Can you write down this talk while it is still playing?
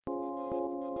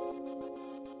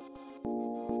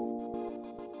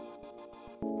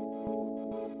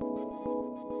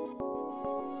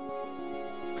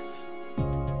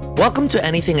Welcome to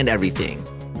Anything and Everything.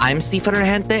 I'm Stephen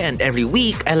Argente, and every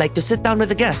week I like to sit down with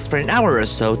a guest for an hour or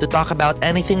so to talk about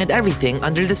anything and everything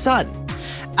under the sun.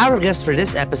 Our guest for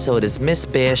this episode is Miss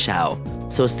Bea Xiao,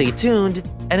 so stay tuned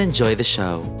and enjoy the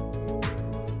show.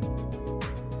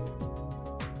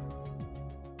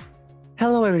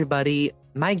 Hello, everybody.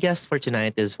 My guest for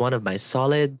tonight is one of my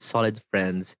solid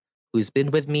friends who's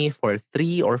been with me for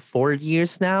 3 or 4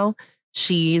 years now.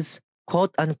 She's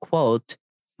quote unquote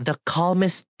the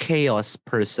calmest chaos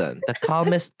person, the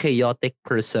calmest chaotic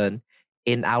person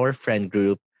in our friend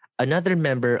group. Another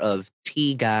member of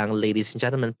T Gang, ladies and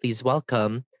gentlemen, please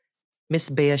welcome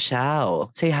Miss Bea Xiao.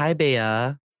 Say hi, Bea.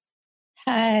 Hi.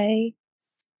 I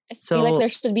feel like there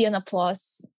should be an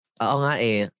applause. Oo nga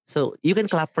eh. So, you can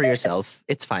clap for yourself.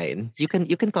 It's fine. You can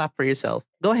clap for yourself.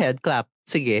 Go ahead, clap.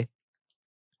 Sige.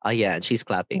 Oh yeah, she's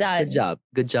clapping. Done. Good job.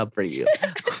 Good job for you.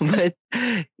 But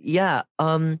yeah,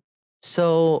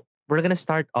 so we're gonna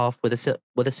start off with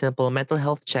a simple mental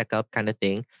health checkup kind of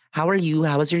thing. How are you?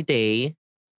 How was your day?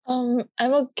 I'm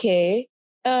okay.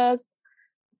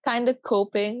 Kind of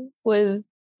coping with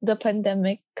the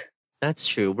pandemic. That's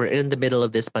true. We're in the middle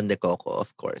of this pandekoko,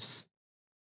 of course.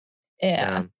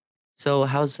 Yeah. So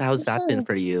how's that been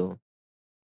for you?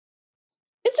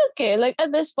 It's okay. Like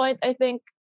at this point, I think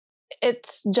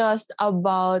it's just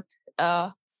about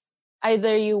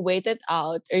either you wait it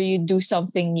out or you do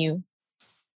something new.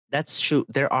 That's true.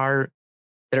 There are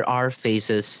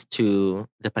phases to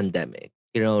the pandemic.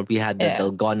 You know, we had the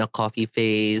Dalgona coffee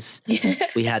phase,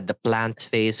 we had the plant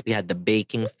phase, we had the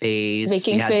baking phase,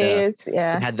 we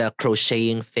had the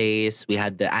crocheting phase, we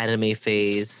had the anime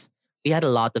phase. We had a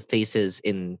lot of phases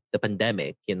in the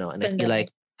pandemic, you know, and I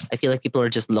feel like people are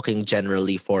just looking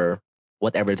generally for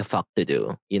whatever the fuck to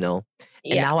do, you know.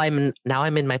 And now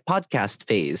I'm in my podcast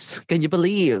phase. Can you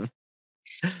believe?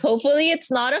 Hopefully it's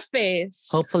not a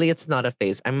phase.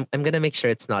 I'm gonna make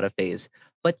sure it's not a phase.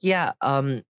 But yeah,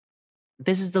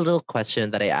 this is the little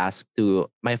question that I ask to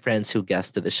my friends who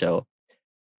guest to the show.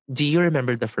 Do you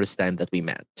remember the first time that we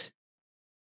met?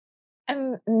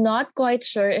 I'm not quite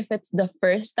sure if it's the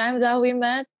first time that we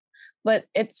met, but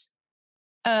it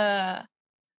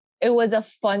was a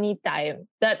funny time.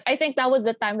 I think that was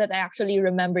the time that I actually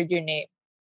remembered your name.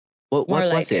 What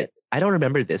was it? I don't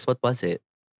remember this. What was it?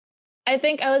 I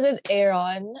think I was with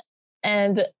Aaron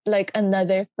and like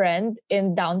another friend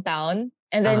in downtown.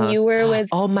 And then you were with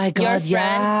oh my God, your friend.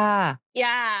 yeah.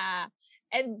 Yeah.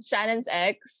 And Shannon's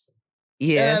ex.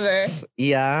 Yes. Remember?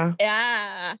 Yeah.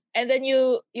 Yeah. And then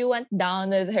you went down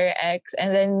with her ex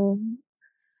and then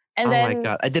my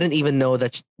God. I didn't even know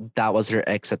that that was her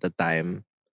ex at the time.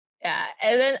 Yeah.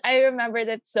 And then I remembered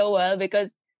it so well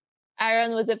because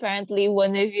Aaron was apparently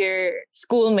one of your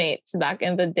schoolmates back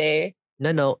in the day.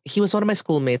 No. He was one of my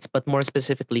schoolmates, but more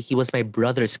specifically, he was my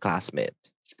brother's classmate.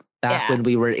 Back when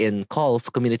we were in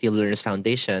COLF, Community Learners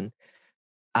Foundation,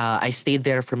 I stayed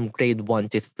there from grade 1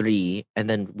 to 3, and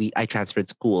then I transferred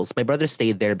schools. My brother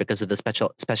stayed there because of the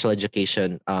special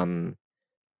education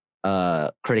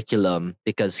curriculum,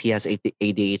 because he has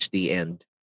ADHD and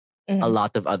a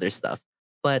lot of other stuff.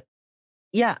 But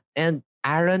yeah, and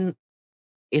Aaron,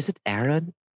 is it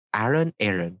Aaron? Aaron.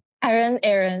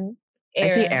 I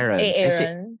say Aaron.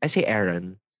 I say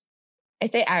Aaron. I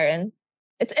say Aaron.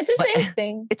 It's the same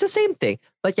thing. It's the same thing.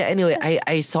 But yeah, anyway,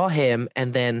 I saw him,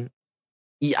 and then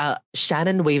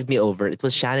Shannon waved me over. It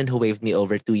was Shannon who waved me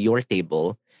over to your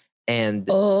table. And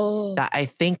I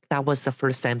think that was the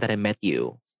first time that I met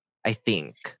you. I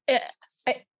think.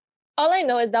 All I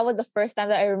know is that was the first time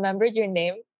that I remembered your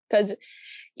name because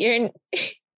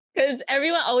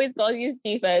everyone always calls you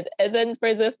Stephen. And then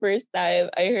for the first time,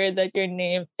 I heard that your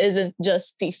name isn't just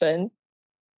Stephen.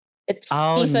 It's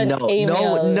Stephen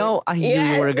Emil. No, I knew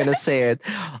you were going to say it.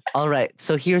 All right.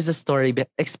 So here's the story.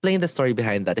 Explain the story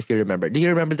behind that if you remember. Do you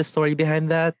remember the story behind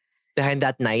that? Behind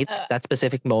that night, that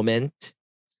specific moment?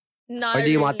 Or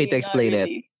do you want me to explain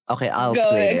it? Okay, I'll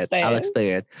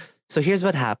explain it. So here's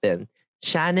what happened.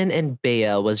 Shannon and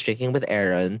Bea was drinking with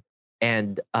Aaron,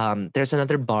 and there's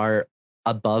another bar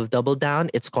above Double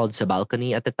Down. It's called Sa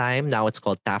Balcony at the time. Now it's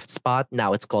called Taft Spot.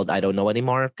 Now it's called I don't know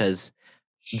anymore because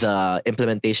the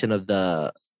implementation of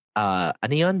the ano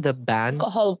yun? The ban,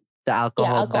 the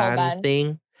alcohol ban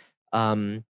thing.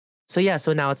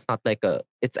 So now it's not like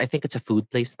I think it's a food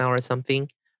place now or something.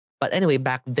 But anyway,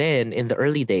 back then in the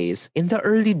early days,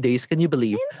 can you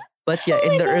believe? But yeah,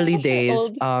 in the early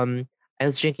days, I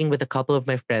was drinking with a couple of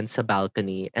my friends Sa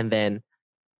Balcony, and then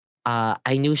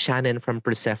I knew Shannon from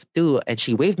Persef too, and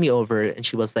she waved me over and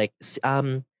she was like,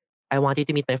 I want you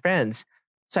to meet my friends.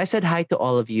 So I said hi to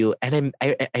all of you, and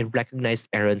I recognized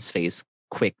Aaron's face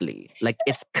quickly. Like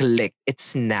it clicked, it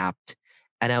snapped.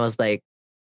 And I was like,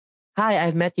 hi,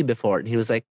 I've met you before. And he was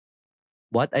like,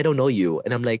 what? I don't know you.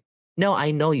 And I'm like, no,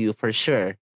 I know you for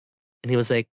sure. And he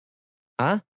was like,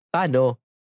 huh? No.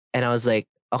 And I was like,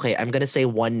 okay, I'm going to say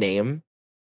one name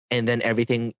and then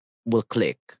everything will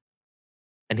click.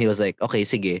 And he was like, okay,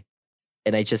 sige.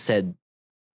 And I just said,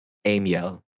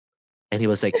 Amiel. And he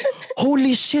was like,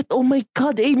 holy shit, oh my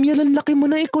God, Amiel, ang laki mo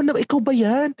na, ikaw ba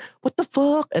yan? What the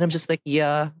fuck? And I'm just like,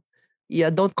 yeah,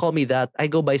 don't call me that. I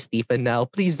go by Stephen now.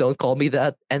 Please don't call me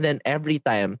that. And then every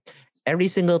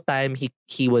single time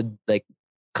he would like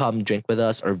come drink with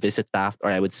us or visit Taft or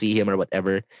I would see him or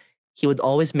whatever, he would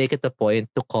always make it the point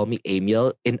to call me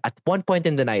Amiel in at one point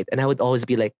in the night. And I would always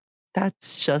be like,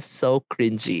 that's just so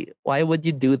cringy. Why would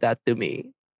you do that to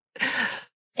me?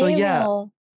 So yeah,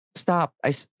 Amiel. stop.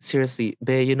 Seriously,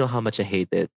 babe, you know how much I hate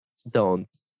it. Don't.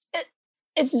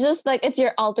 It's just like it's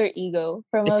your alter ego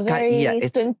from It's a very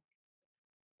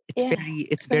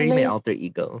it's very my alter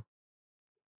ego.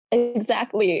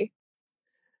 Exactly.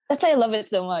 That's why I love it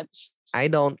so much. I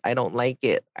don't like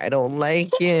it. I don't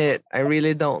like it. I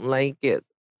really don't like it.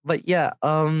 But yeah,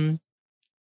 that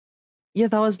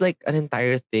was like an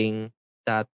entire thing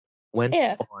that went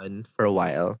on for a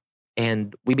while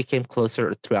and we became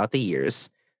closer throughout the years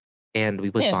and we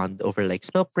would bond over like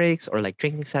smoke breaks or like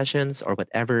drinking sessions or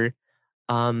whatever.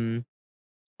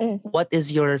 What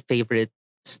is your favorite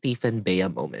Stephen Bea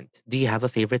moment? Do you have a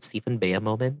favorite Stephen Bea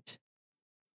moment?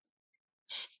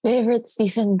 Favorite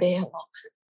Stephen Bea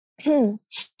moment?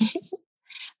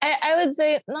 I would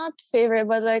say not favorite,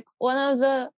 but like one of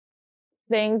the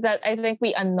things that I think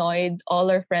we annoyed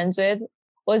all our friends with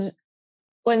was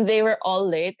when they were all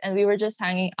late and we were just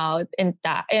hanging out in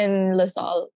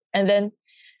LaSalle. And then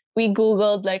we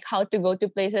Googled like how to go to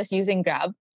places using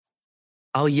Grab.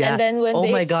 Oh yeah. And then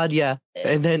when my God, yeah.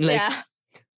 And then like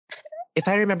if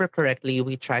I remember correctly,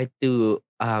 we tried to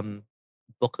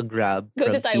book a Grab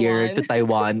go from here to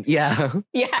Taiwan. Yeah.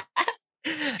 Yeah.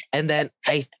 And then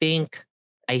I think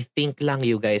lang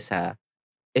you guys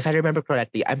if I remember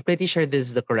correctly, I'm pretty sure this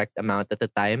is the correct amount at the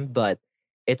time, but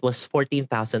it was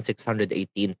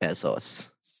 14,618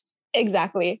 pesos.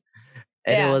 Exactly.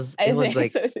 And it was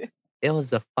like so. It was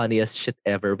the funniest shit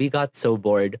ever. We got so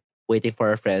bored waiting for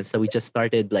our friends that we just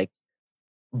started like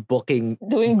doing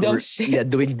dumb shit. Yeah,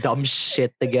 doing dumb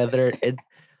shit together. And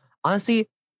honestly,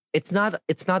 it's not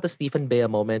a Stephen Bea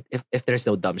moment if there's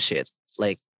no dumb shit.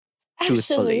 Like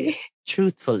truthfully.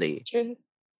 Truth.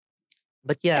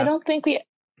 But yeah. I don't think we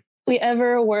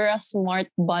ever were a smart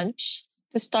bunch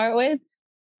to start with.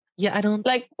 Yeah, I don't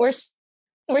like we're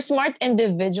smart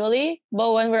individually,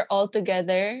 but when we're all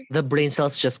together, the brain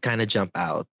cells just kind of jump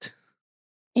out.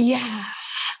 Yeah.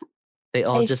 They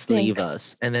all just leave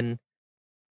us. And then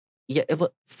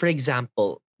for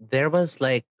example, there was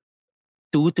like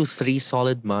 2 to 3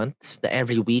 solid months that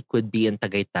every week would be in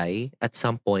Tagaytay at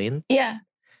some point. Yeah.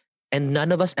 And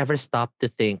none of us ever stopped to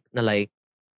think na like,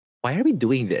 why are we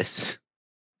doing this?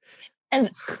 And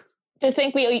to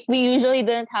think we usually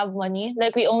didn't have money.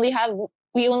 Like we only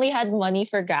had money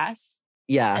for gas.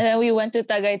 Yeah. And then we went to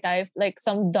Tagaytay, like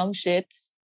some dumb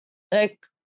shits. Like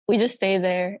we just stay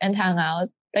there and hang out.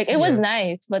 Like it was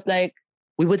nice, but like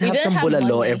we would have some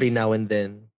bulalo every now and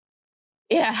then.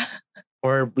 Yeah.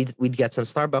 Or we'd get some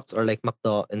Starbucks or like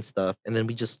McDo and stuff, and then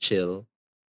we just chill.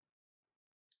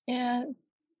 Yeah.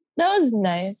 That was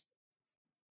nice.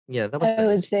 Yeah, that was nice. I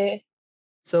would say.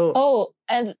 So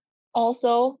and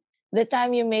also the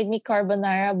time you made me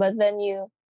carbonara, but then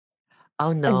you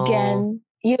again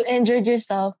you injured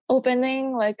yourself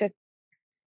opening like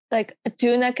a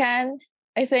tuna can,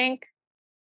 I think.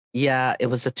 Yeah, it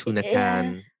was a tuna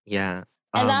can. Yeah.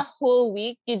 And that whole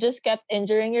week you just kept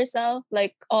injuring yourself,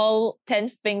 like all 10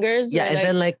 fingers were and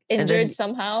then like injured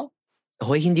somehow.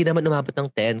 Hoy, hindi naman umabot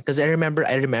ng 10 because I remember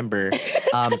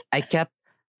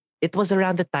it was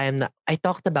around the time that I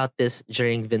talked about this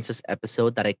during Vince's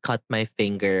episode that I cut my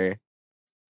finger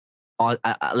on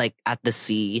like at the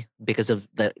sea because of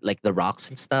the rocks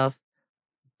and stuff.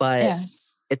 But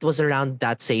it was around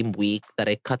that same week that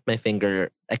I cut my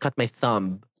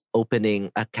thumb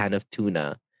opening a can of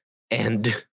tuna. And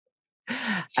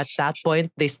at that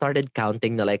point, they started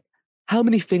counting like, how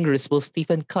many fingers will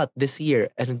Stephen cut this year?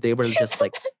 And they were just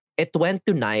like, it went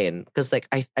to 9 because like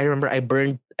I remember I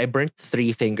burnt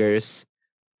 3 fingers,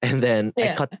 and then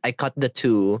I cut the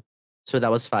 2, so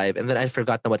that was 5, and then I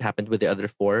forgot what happened with the other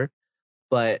 4.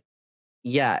 But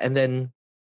yeah, and then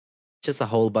just a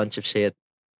whole bunch of shit.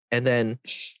 And then,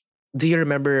 do you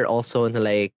remember also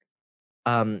like,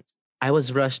 I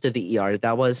was rushed to the ER.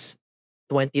 That was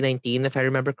 2019, if I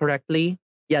remember correctly.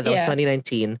 Yeah, that was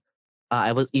 2019.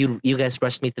 You guys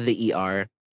rushed me to the ER,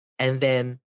 and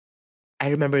then I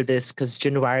remember this because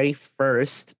January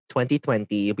 1st,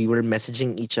 2020, we were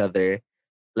messaging each other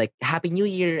like Happy New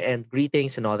Year and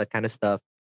greetings and all that kind of stuff.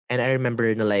 And I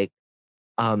remember like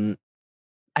um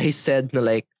I said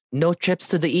like no trips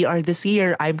to the ER this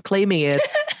year. I'm claiming it.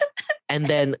 And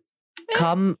then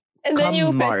come And then come you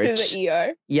went to the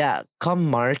March. ER. Yeah, come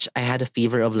March, I had a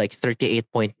fever of like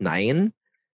 38.9.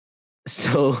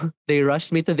 So they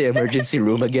rushed me to the emergency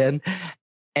room again.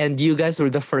 And you guys were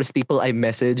the first people I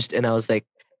messaged. And I was like,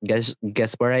 guess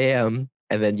where I am?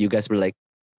 And then you guys were like,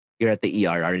 you're at the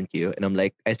ER, aren't you? And I'm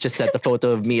like, I just sent the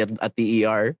photo of me at the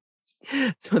ER.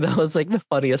 So that was like the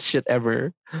funniest shit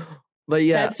ever. But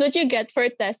yeah, that's what you get for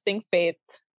testing faith.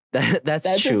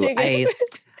 that's true.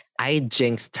 I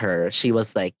jinxed her. She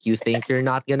was like, you think you're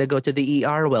not going to go to the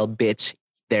ER? Well, bitch,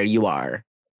 there you are.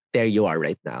 There you are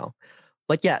right now.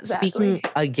 But yeah, Exactly. speaking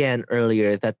again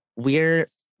earlier that we're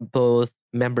both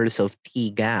members of T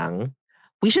Gang,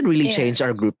 we should really change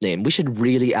our group name. We should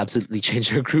really absolutely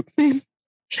change our group name.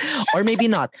 Or maybe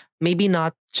not. Maybe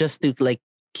not just to like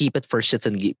keep it for shits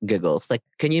and giggles. Like,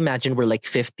 can you imagine we're like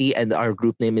 50 and our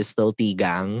group name is still T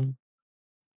Gang?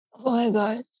 Oh my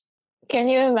god. Can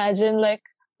you imagine like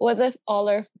what if all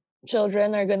our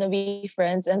children are gonna be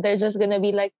friends and they're just gonna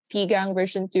be like T Gang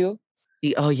version 2?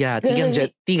 Oh yeah,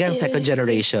 Gonna T Gang second be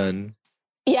generation.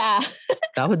 yeah.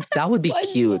 That would be Why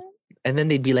cute. not? And then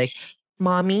they'd be like,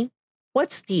 "Mommy,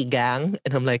 what's T Gang?"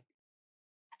 And I'm like,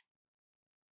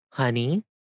 "Honey,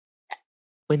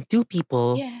 when two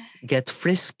people Yeah. get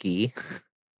frisky,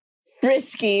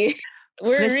 Risky.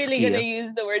 We're really frisky. gonna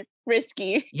use the word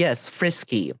risky. Yes,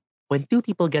 frisky. When two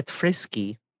people get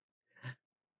frisky,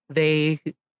 they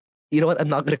you know what? I'm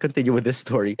not gonna continue with this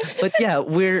story. But yeah,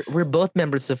 we're both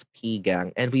members of T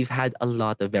Gang and we've had a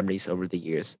lot of memories over the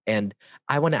years. And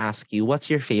I wanna ask you, what's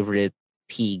your favorite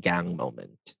T Gang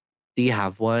moment? Do you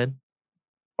have one?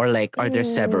 Or like are there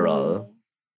several?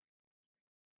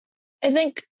 I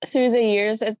think through the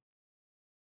years it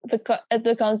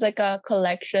becomes like a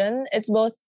collection. It's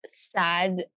both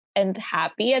sad and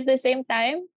happy at the same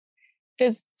time.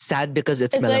 Because Sad because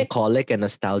it's melancholic and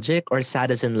nostalgic, or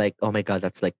sad as in like, oh my god,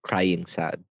 that's like crying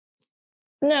sad?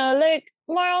 No, like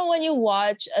more when you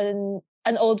watch an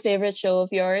old favorite show of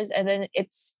yours and then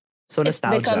so it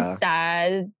becomes nostalgia.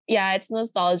 sad. Yeah, it's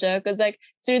nostalgia because like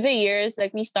through the years,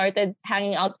 like we started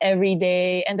hanging out every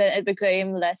day, and then it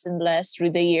became less and less through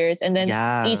the years, and then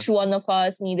each one of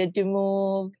us needed to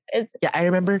move. I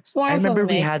remember. It's more I of a remember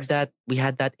mix. we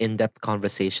had that in depth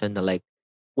conversation. Like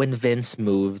when Vince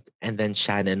moved and then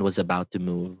Shannon was about to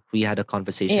move, we had a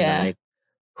conversation. Like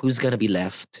who's gonna be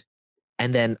left?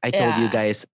 And then I told you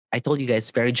guys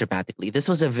very dramatically. This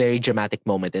was a very dramatic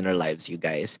moment in our lives, you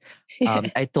guys.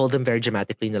 I told them very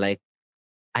dramatically, like,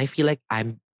 I feel like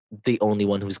I'm the only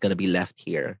one who's gonna be left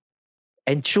here.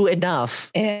 And true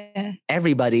enough,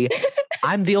 everybody,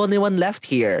 I'm the only one left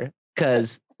here.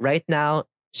 Because right now,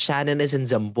 Shannon is in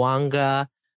Zamboanga,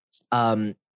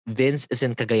 Vince is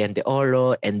in Cagayan de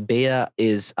Oro, and Bea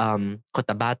is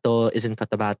Cotabato, is in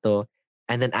Cotabato,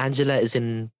 and then Angela is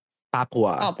in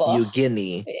Papua New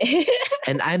Guinea.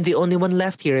 And I'm the only one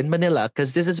left here in Manila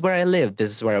because this is where I live.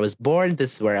 This is where I was born.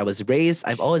 This is where I was raised.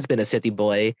 I've always been a city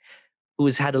boy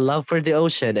who's had a love for the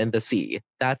ocean and the sea.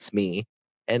 That's me.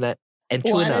 And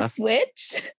true enough.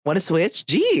 Want to switch?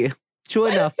 Gee, true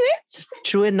enough.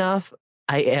 True enough,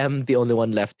 I am the only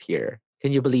one left here.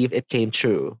 Can you believe it came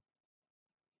true?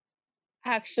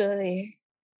 Actually,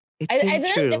 I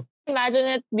didn't imagine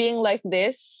it being like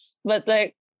this, but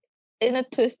like in a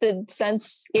twisted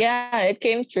sense, yeah, it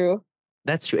came true.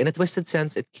 That's true. In a twisted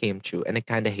sense, it came true. And I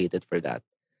kind of hate it for that.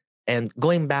 And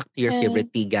going back to your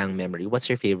favorite T-Gang memory, what's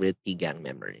your favorite T-Gang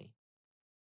memory?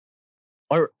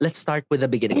 Or let's start with the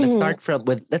beginning. Let's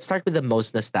start with the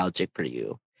most nostalgic for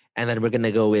you. And then we're going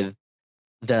to go with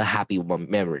the happy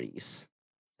memories.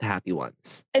 The happy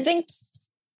ones. I think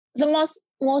the most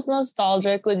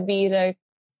nostalgic would be like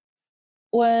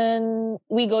when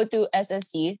we go to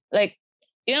SSC. Like,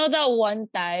 you know that one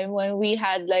time when we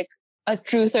had like a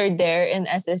truth or dare in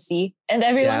SSC and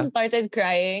everyone started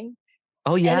crying.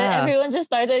 Oh yeah. And then everyone just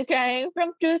started crying.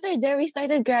 From truth or dare, we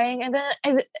started crying. And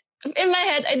then in my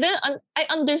head, I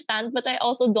understand, but I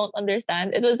also don't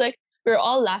understand. It was like we're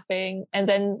all laughing and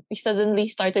then we suddenly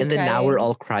started crying. And then now we're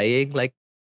all crying. Like,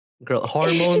 girl,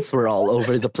 hormones were all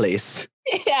over the place.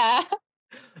 Yeah.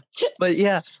 But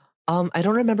yeah, I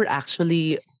don't remember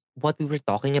actually what we were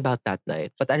talking about that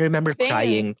night, but I remember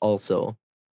crying also.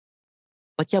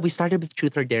 But yeah, we started with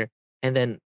truth or dare, and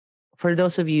then for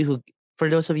those of you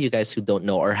guys who don't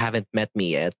know or haven't met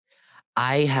me yet,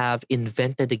 I have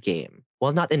invented a game.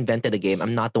 Well, not invented a game.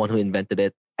 I'm not the one who invented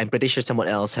it. I'm pretty sure someone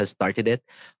else has started it,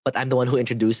 but I'm the one who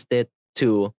introduced it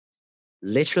to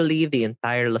literally the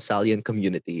entire Lasallian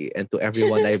community and to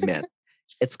everyone I've met.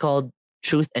 It's called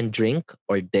Truth and Drink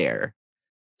or Dare.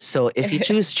 So if you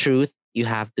choose truth, you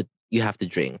have to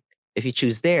drink. If you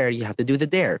choose dare, you have to do the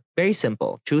dare. Very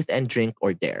simple. Truth and drink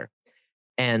or dare.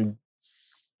 And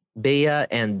Bea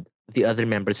and the other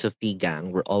members of the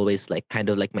gang were always like kind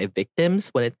of like my victims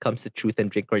when it comes to truth and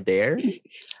drink or dare,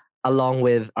 along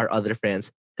with our other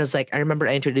friends. Because like I remember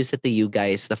I introduced it to you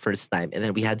guys the first time and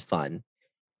then we had fun.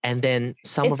 And then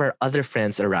some It, of our other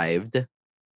friends arrived.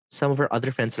 Some of our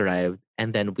other friends arrived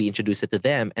and then we introduced it to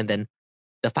them. And then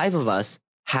the five of us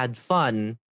had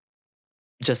fun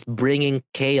just bringing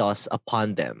chaos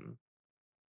upon them.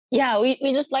 yeah, we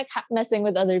just like messing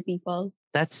with other people.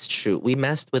 That's true. We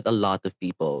messed with a lot of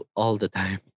people all the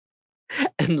time.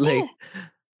 And like,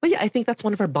 but yeah, I think that's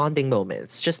one of our bonding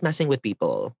moments, just messing with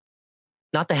people.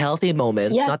 Not the healthy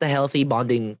moment, Yeah, not the healthy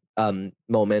bonding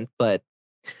moment, but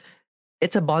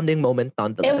it's a bonding moment it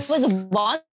was a nonetheless.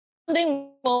 bonding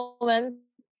moment.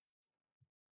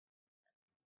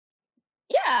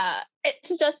 Yeah,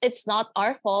 it's not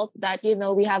our fault that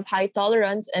we have high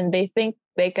tolerance and they think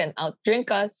they can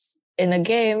outdrink us in a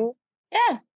game.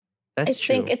 Yeah, I That's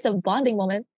think true. it's a bonding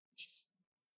moment.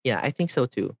 Yeah, I think so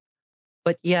too.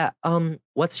 But yeah,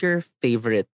 what's your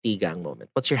favorite Tigang moment?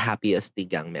 What's your happiest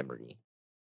Tigang memory?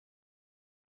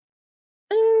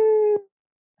 Mm,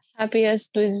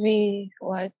 happiest would be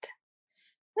what?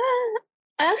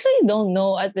 I actually don't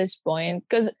know at this point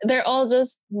because they're all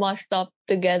just mushed up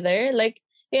together. Like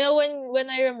when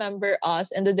I remember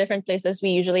us and the different places we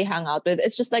usually hang out with,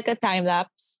 it's just like a time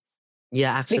lapse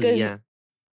Yeah, actually, because yeah.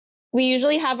 we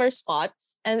usually have our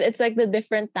spots and it's like the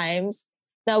different times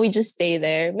that we just stay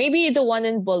there. Maybe the one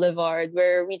in Boulevard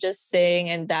where we just sing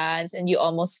and dance and you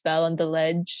almost fell on the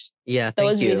ledge. Yeah, That thank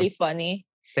was you. really funny.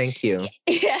 Thank you.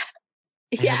 Yeah.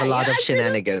 I have a Yeah, lot of I'm sure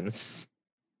shenanigans.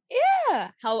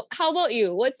 yeah. How about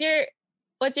you? What's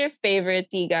your favorite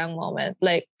Tigang moment?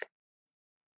 Like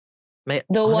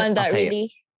the one that Okay,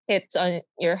 really hits on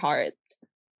your heart.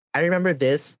 I remember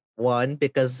this one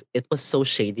because it was so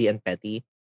shady and petty.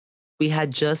 We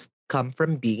had just come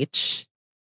from beach.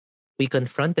 We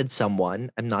confronted someone.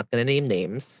 I'm not gonna name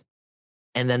names.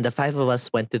 And then the five of us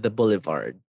went to the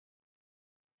boulevard.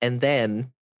 And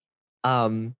then,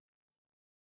 um,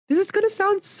 this is gonna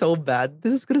sound so bad.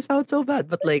 This is gonna sound so bad,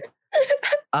 but like,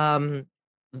 um,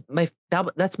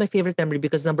 that's my favorite memory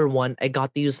because number one, I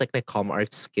got to use like my com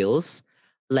art skills.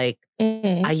 Like,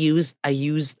 Mm. I used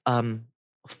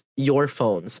your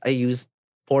phones. I used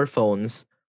four phones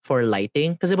for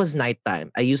lighting because it was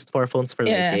nighttime. I used four phones for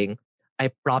Yeah. lighting. I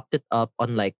propped it up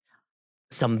on like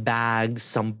some bags,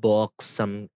 some books,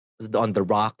 some on the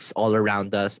rocks all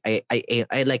around us. I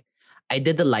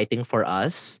did the lighting for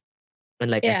us and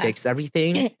like I Yeah. fixed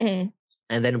everything.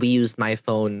 And then we used my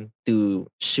phone to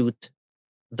shoot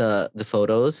the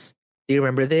photos. Do you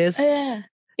remember Oh, this? yeah.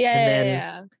 Yeah, And yeah, then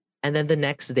yeah. and then the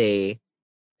next day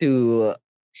to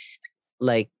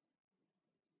like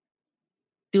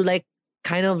to like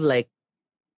kind of like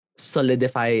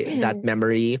solidify that Yeah.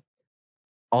 memory,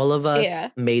 all of us Yeah.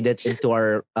 made it into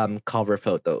our cover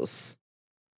photos.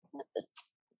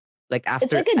 Like It's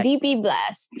after like a DP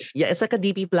blast. yeah, it's like a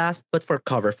DP blast but for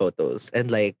cover photos.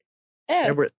 And like Yeah.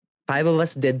 remember five of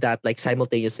us did that like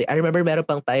simultaneously. I remember meron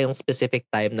pang tayong specific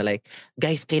time na like,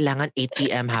 guys, kailangan 8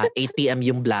 p.m. ha. 8 p.m.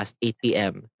 yung blast, 8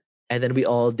 p.m. And then we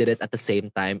all did it at the same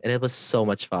time. And it was so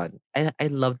much fun. I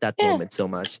loved that Yeah. moment so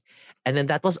much. And then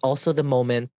that was also the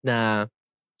moment na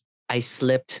I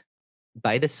slipped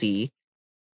by the sea.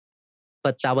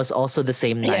 But that was also the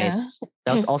same night. Yeah.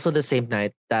 That was also the same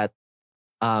night that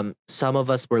some of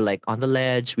us were like on the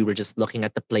ledge. We were just looking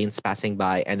at the planes passing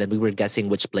by, and then we were guessing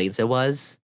which planes it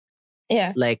was.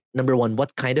 Yeah. Like number one,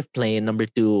 what kind of plane? Number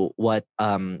two, what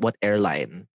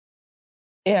airline?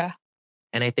 Yeah.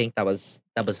 And I think that was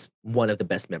one of the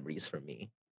best memories for me.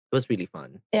 It was really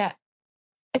fun. Yeah.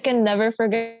 I can never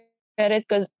forget it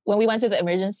because when we went to the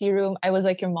emergency room, I was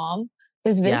like your mom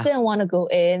because Vince Yeah, didn't want to go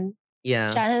in.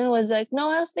 yeah. Shannon was like,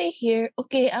 "No, I'll stay here.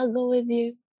 Okay, I'll go with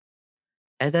you."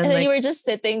 And then And then you like were just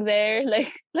sitting there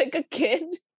like a kid.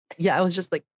 yeah, I was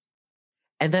just like,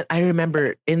 and then I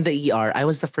remember in the ER, I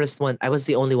was the first one. I was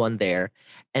the only one there,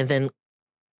 and then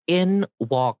in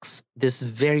walks this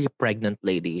very pregnant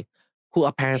lady who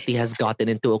apparently has gotten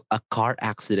into a car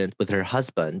accident with her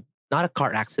husband. Not a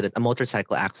car accident, a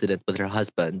motorcycle accident with her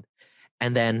husband.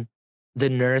 And then the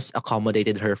nurse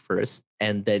accommodated her first.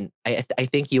 And then I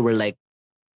think you were like,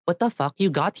 what the fuck? You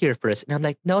got here first. And I'm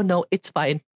like, no, no, it's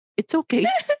fine. It's okay.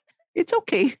 It's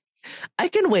okay. I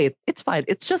can wait. It's fine.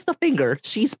 It's just a finger.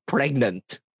 She's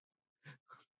pregnant.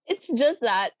 it's just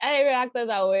that I reacted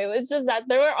that way. It's just that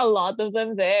there were a lot of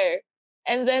them there.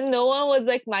 And then no one was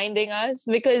like minding us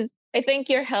because I think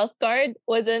your health card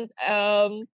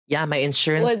Yeah, my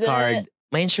insurance wasn't card.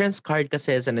 My insurance card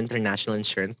kasi is an international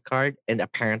insurance card, and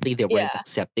apparently they weren't yeah.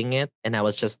 accepting it. And I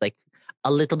was just like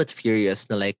a little bit furious.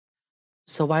 Na like,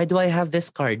 so why do I have this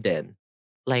card then?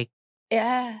 Like,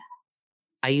 Yeah.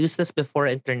 I used this before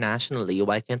internationally.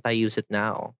 Why can't I use it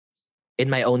now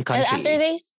in my own And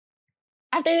country?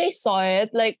 after they saw it,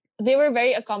 like they were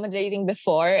very accommodating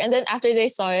before, and then after they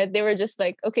saw it, they were just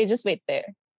like, okay, just wait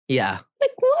there. Yeah,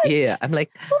 Like what? yeah. I'm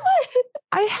like, What?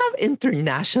 I have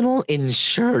international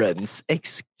insurance.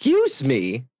 Excuse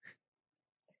me.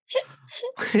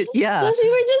 Yeah, Plus, we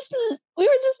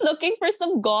were just looking for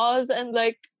some gauze and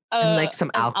like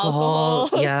some and alcohol.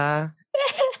 alcohol. Yeah,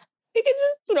 You can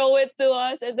just throw it to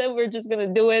us, and then we're just gonna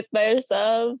do it by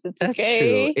ourselves. It's that's true.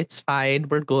 okay. It's fine.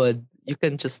 We're good. You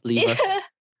can just leave us,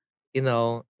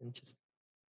 Yeah. and just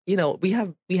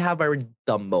we have our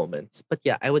dumb moments. But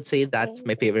yeah, I would say that's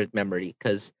my favorite memory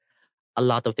because a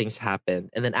lot of things happened.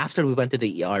 And then after we went to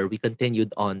the ER, we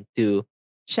continued on to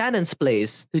Shannon's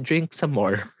place to drink some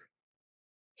more.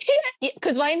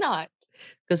 Because why not?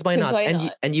 Because why Because not? why And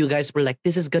not? and you guys were like,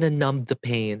 this is gonna numb the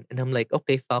pain. And I'm like,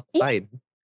 okay, fuck, Yeah. fine.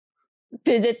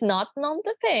 Did it not numb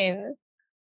the pain?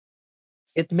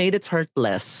 It made it hurt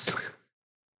less.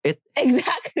 It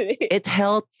Exactly. it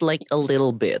helped like a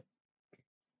little bit,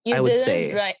 You I would didn't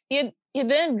say. drink. You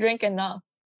didn't drink enough.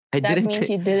 I That didn't means drink.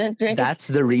 you didn't drink. That's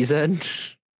the reason.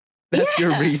 That's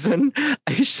your Yeah. reason.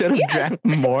 I should have Yes. drank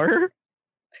more.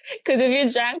 Because if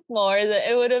you drank more, then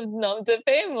it would have numbed the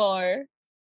pain more.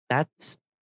 That's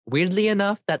weirdly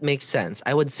enough, that makes sense.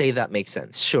 I would say that makes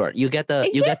sense. Sure. You get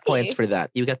points Exactly. for that.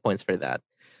 You get points for that.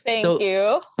 Thank So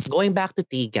you. going back to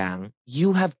T Gang,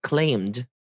 you have claimed,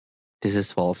 this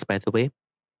is false by the way,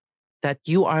 that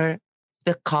you are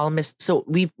the calmest. So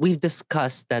we've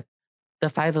discussed that the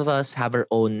five of us have our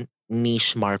own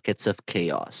niche markets of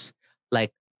chaos.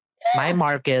 Like my Yeah.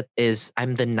 market is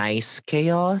I'm the nice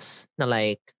chaos. Na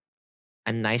like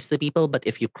I'm nice to people, but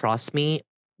if you cross me,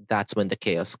 that's when the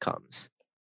chaos comes.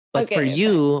 But for Okay,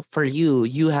 fine.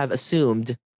 you have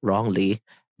assumed wrongly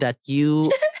that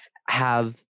you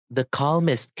have the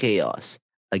calmest chaos.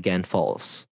 Again,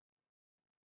 false.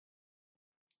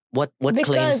 What claims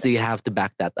Because do you have to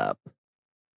back that up?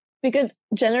 because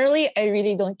generally I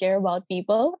really don't care about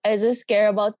people. I just care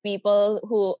about people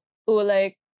who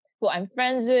I'm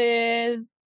friends with.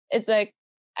 It's like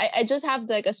I just have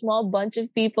like a small bunch of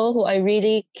people who I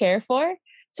really care for.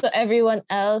 So everyone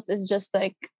else is just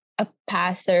like a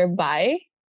passerby.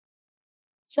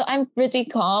 So I'm pretty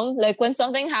calm. Like when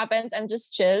something happens, I'm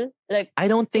just chill. Like I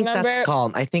don't think that's remember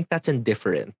calm. I think that's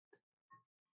indifferent.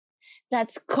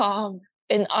 that's calm.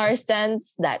 In our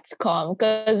sense, that's calm.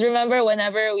 Because remember,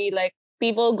 whenever we like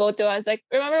people go to us, like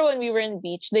remember when we were in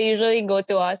beach, they usually go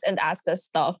to us and ask us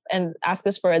stuff and ask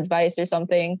us for advice or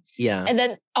something. Yeah. And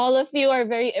then all of you are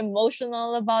very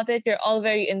emotional about it. You're all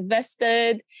very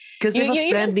invested. Because if You a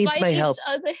even friend needs fight my each help,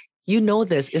 other. you know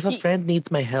this. If a friend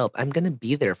needs my help, I'm gonna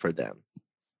be there for them.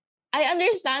 I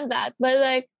understand that, but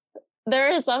like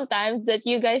there are some times that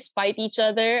you guys fight each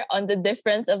other on the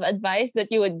difference of advice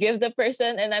that you would give the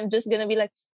person, and I'm just gonna be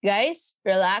like, guys,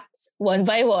 relax, one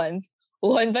by one,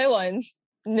 one by one.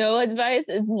 No advice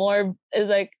is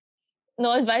like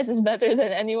no advice is better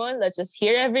than anyone. Let's just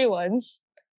hear everyone.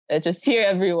 Let's just hear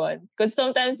everyone. Because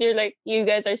sometimes you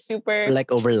guys are super We're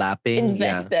like overlapping.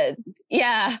 Yeah. invested.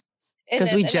 Yeah. In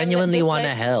Because it. we And I'm genuinely just want to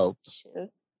like, help. chill.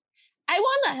 I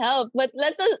want to help, but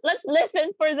let's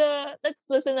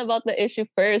listen about the issue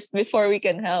first before we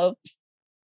can help.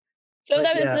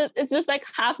 Sometimes yeah. it's just like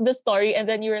half the story, and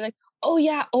then you were like, oh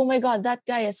yeah, oh my god, that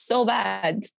guy is so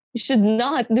bad. You should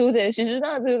not do this. You should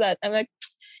not do that. I'm like,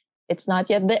 it's not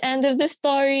yet the end of the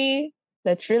story.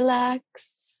 Let's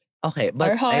relax. Okay, but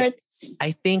Our hearts.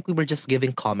 I think we were just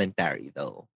giving commentary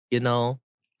though. You know,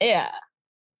 Yeah.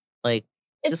 like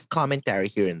It's just commentary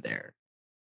here and there.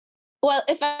 well,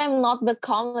 if I'm not the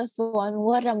calmest one,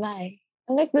 what am I?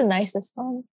 I'm like the nicest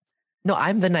one. No,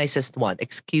 I'm the nicest one.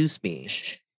 Excuse me.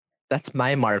 That's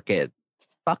my market.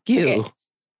 Fuck you. Okay.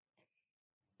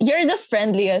 You're the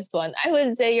friendliest one. I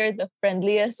would say you're the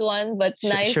friendliest one, but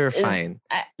nice Sure, is fine.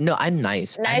 No, I'm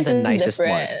nice. nice I'm the is nicest one.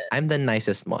 different. I'm the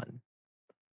nicest one.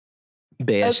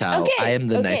 Bea Okay, Xiao, I am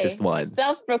the nicest okay. one.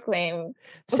 Self-proclaimed.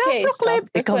 Okay, Self-proclaimed.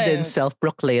 Ikaw din, self-proclaimed.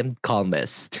 self-proclaimed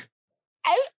calmest.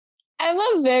 I'm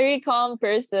a very calm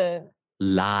person.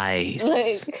 Lies.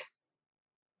 Like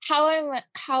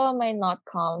how am I not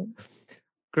calm?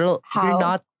 Girl, you're How?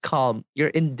 not calm.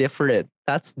 You're indifferent.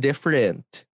 That's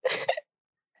different.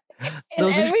 And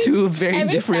Those are two very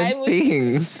every different time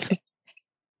things.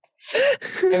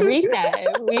 every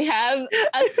time we have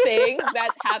a thing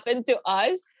that happened to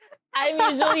us, I'm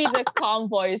usually the calm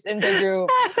voice in the group.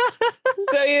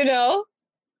 So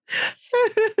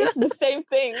it's the same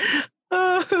thing.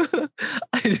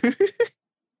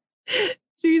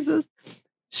 Jesus.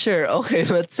 Sure. Okay.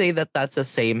 Let's say that that's the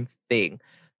same thing.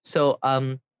 So,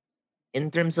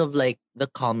 in terms of like the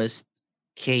calmest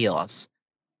chaos,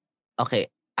 okay,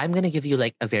 I'm gonna give you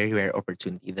like a very rare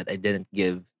opportunity that I didn't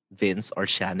give Vince or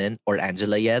Shannon or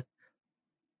Angela yet.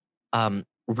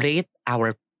 Rate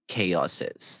our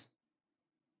chaoses.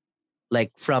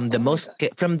 Like from the Oh my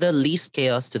god. from the least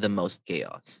chaos to the most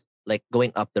chaos. Like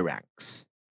going up the ranks.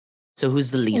 So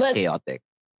who's the least But chaotic?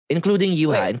 Including you,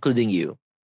 wait, including you.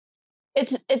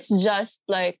 it's just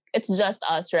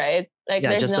us, right? Like Yeah,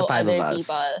 there's just the no five of other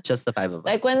people. us. Just the five of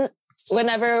Like us.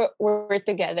 whenever we're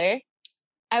together,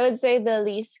 I would say the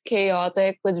least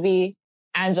chaotic would be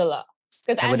Angela.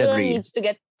 Because I would Angela agree. needs to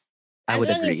get I would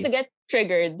agree.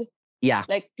 triggered. Yeah.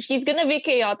 Like she's gonna be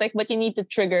chaotic, but you need to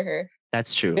trigger her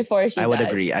That's true. before she I would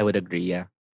agree. starts. I would agree.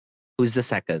 Yeah. Who's the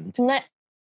second?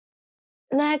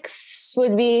 Next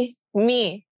would be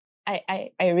me.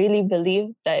 I really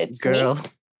believe that it's Girl. me.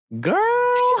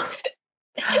 Girl.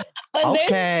 But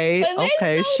Okay. there's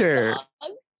Okay. no Sure.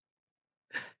 dog.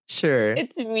 Sure.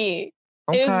 It's me.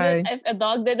 Okay. If a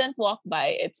dog didn't walk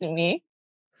by, it's me.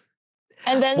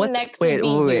 And then What? next would Wait. be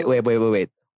Wait. you. Wait. Wait. Wait. Wait.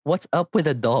 What's up with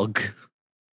a dog?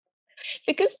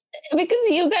 Because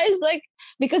you guys like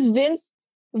because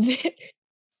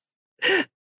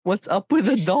What's up with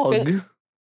a dog?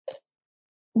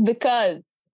 because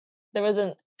there was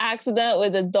an accident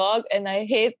with a dog, and I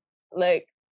hate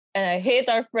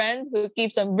our friend who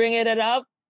keeps on bringing it up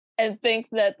and thinks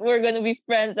that we're gonna be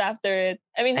friends after it.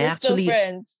 I mean, we're still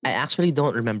friends. I actually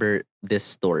don't remember this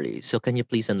story. So can you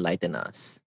please enlighten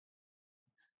us?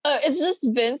 It's just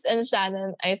Vince and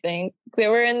Shannon, I think. They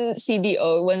were in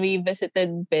CDO when we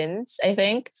visited Vince, I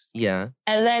think. Yeah.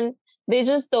 And then they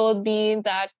just told me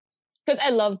that, because I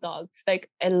love dogs.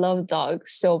 Like, I love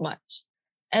dogs so much.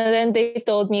 And then they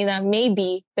told me that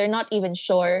maybe they're not even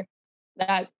sure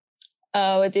that,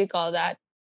 what do you call that?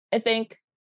 I think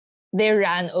they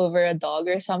ran over a dog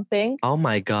or something. Oh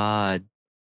my God.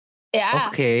 Yeah.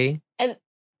 Okay. And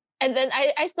then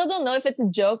I still don't know if it's a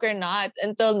joke or not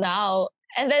until now.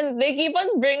 And then they keep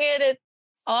on bringing it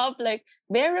up. Like,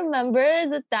 may I remember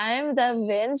the time that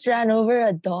Vince ran over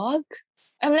a dog?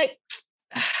 I'm like,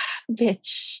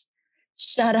 bitch,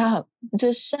 shut up.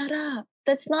 Just shut up.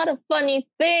 That's not a funny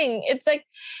thing. It's like,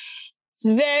 it's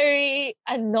very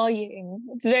annoying.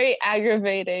 It's very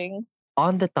aggravating.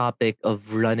 On the topic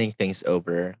of running things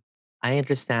over, I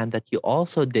understand that you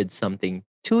also did something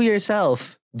to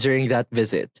yourself during that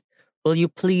visit. Will you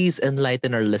please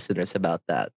enlighten our listeners about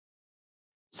that?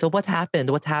 So what happened?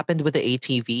 What happened with the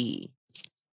ATV?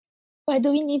 Why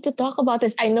do we need to talk about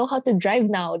this? I know how to drive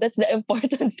now. That's the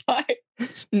important part.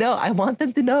 No, I want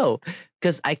them to know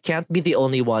because I can't be the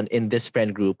only one in this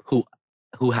friend group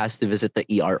who has to visit the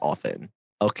ER often.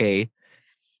 Okay?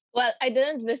 Well, I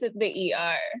didn't visit the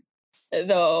ER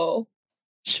though.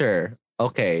 Sure.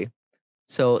 Okay.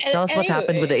 So tell us what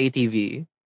happened with the ATV.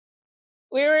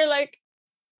 We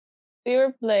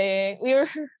were playing. We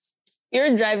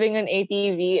were driving an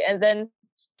ATV, and then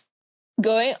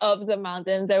going up the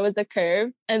mountain, there was a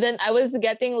curve, and then I was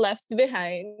getting left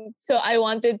behind. So I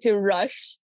wanted to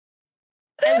rush.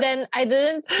 And then I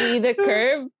didn't see the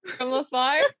curve from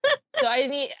afar. So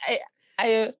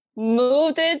I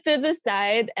moved it to the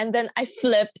side, and then I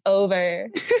flipped over.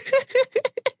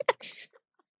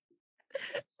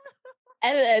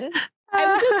 And then I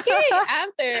was okay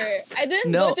after. I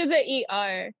didn't go to the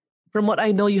ER. From what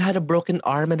I know, you had a broken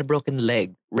arm and a broken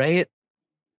leg, right?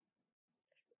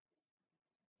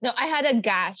 No, I had a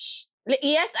gash.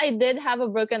 Yes, I did have a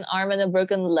broken arm and a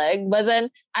broken leg, but then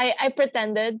I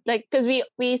pretended like, because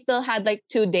we still had like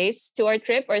 2 days to our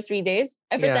trip or 3 days.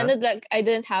 I pretended like I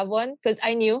didn't have one because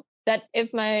I knew that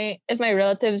if my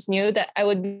relatives knew that I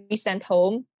would be sent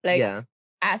home like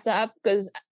ass up, because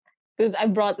I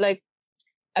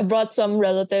brought some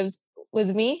relatives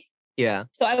with me. Yeah.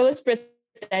 So I was pretending.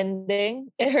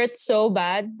 It hurt so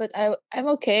bad, but I'm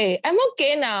okay. I'm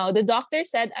okay now. The doctor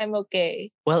said I'm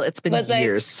okay. Well, it's been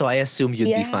years, so I assume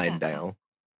you'd be fine now.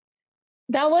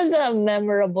 That was a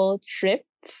memorable trip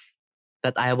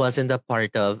that I wasn't a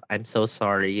part of. I'm so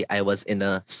sorry. I was in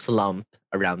a slump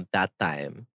around that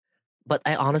time. But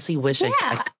I honestly wish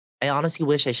I honestly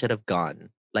wish I should have gone.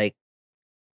 Like,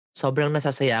 sobrang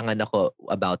nasasayangan ako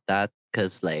about that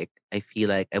because like I feel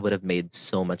like I would have made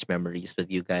so much memories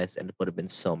with you guys and it would have been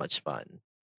so much fun.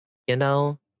 You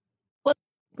know?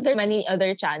 There are many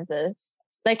other chances.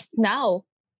 Like now.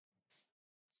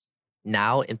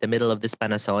 Now, in the middle of this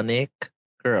Panasonic,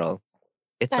 girl,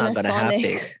 it's not gonna happen.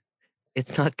 Panasonic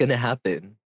It's not gonna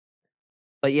happen.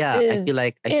 But yeah, I feel is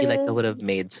like I would have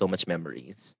made so much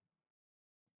memories.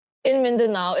 in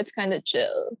Mindanao. It's kind of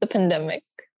chill. The pandemic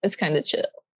is kind of chill.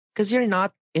 Because you're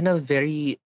not in a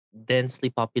very densely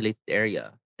populated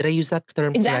area. Did I use that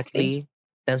term correctly?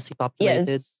 Densely populated?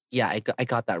 Yes. Yeah, I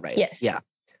got that right. Yes. Yeah.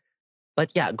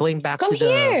 But yeah, going back Come to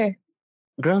the here.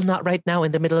 girl, not right now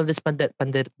in the middle of this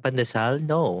pandesal.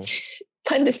 No.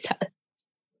 Pandesal.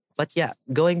 But yeah,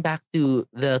 going back to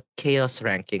the chaos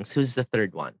rankings, who's the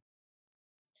third one?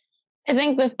 I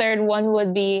think the third one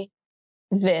would be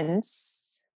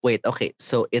Vince. Wait, okay.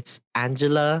 So it's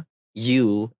Angela,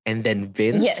 you, and then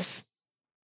Vince? Yes.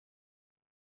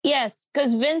 Yes,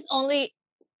 because Vince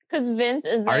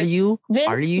is like... Are you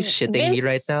shitting me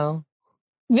right now?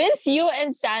 Vince, you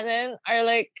and Shannon are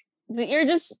like... You're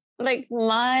just like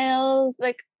miles,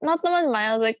 like not even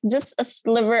miles, like just a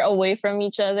sliver away from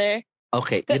each other.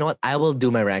 Okay, you know what? I will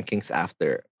do my rankings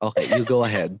after. Okay, you go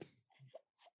ahead.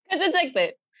 Because it's like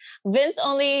this.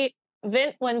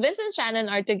 When Vince and Shannon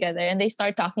are together and they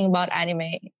start talking about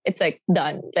anime, it's like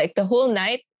done. Like the whole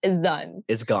night is done.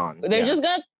 It's gone. They're just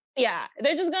gonna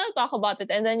talk about it,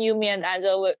 and then you, me, and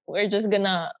Angela, we're just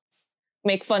gonna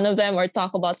make fun of them or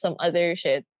talk about some other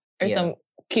shit or some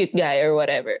cute guy or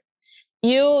whatever.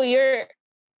 You're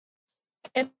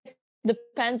it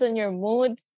depends on your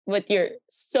mood, but you're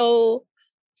so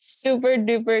super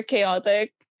duper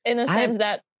chaotic in a sense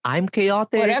that I'm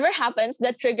chaotic. Whatever happens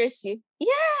that triggers you.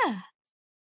 Yeah.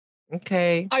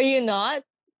 Okay. Are you not?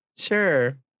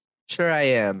 Sure I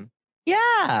am.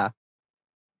 Yeah.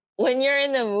 When you're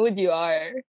in the mood, you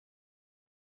are.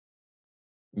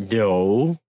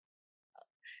 No.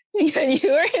 When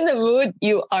you're in the mood,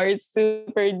 you are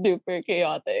super duper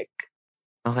chaotic.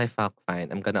 Okay, fuck,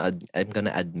 fine. I'm gonna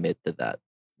admit to that.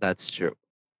 That's true.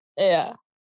 Yeah.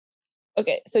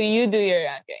 Okay, so you do your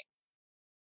rankings.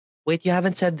 Wait, you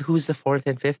haven't said who's the fourth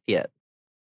and fifth yet.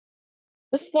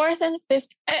 The fourth and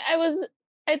fifth,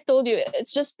 I told you,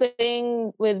 it's just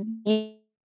playing with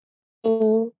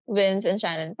you, Vince, and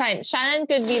Shannon. Fine, Shannon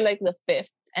could be like the fifth,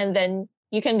 and then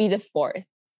you can be the fourth.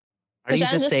 Are you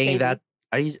just saying that?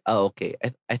 Are you? Oh, okay.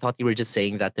 I thought you were just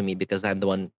saying that to me because I'm the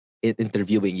one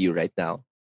interviewing you right now.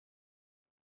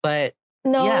 But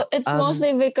no, yeah, it's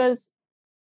mostly because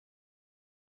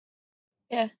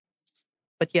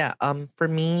But yeah, for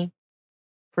me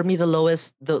the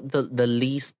lowest the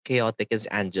least chaotic is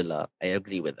Angela. I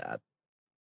agree with that.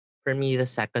 For me, the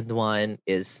second one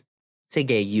is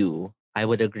Sige, you. I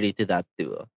would agree to that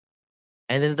too.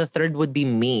 And then the third would be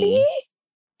me.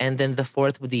 And then the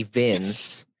fourth would be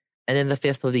Vince. And then the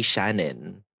fifth would be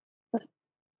Shannon.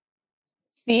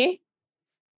 See?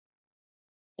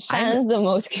 Shannon's the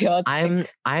most chaotic.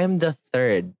 I'm the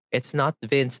third. It's not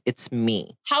Vince, it's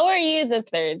me. How are you the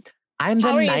third? I'm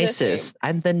the nicest.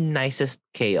 I'm the nicest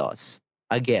chaos.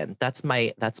 Again, that's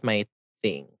my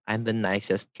thing. I'm the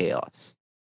nicest chaos.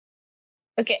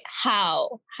 Okay,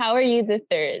 how? How are you the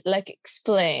third? Like,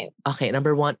 explain. Okay,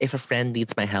 number one, if a friend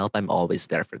needs my help, I'm always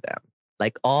there for them.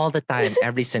 Like all the time,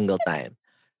 every single time.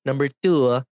 Number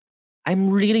two, I'm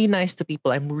really nice to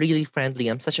people. I'm really friendly.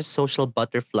 I'm such a social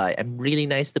butterfly. I'm really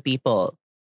nice to people.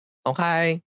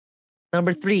 Okay?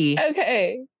 Number three,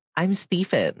 okay, I'm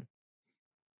Stephen.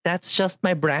 That's just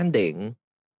my branding.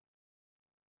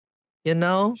 You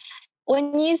know?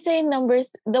 When you say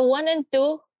the one and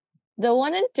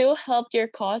two helped your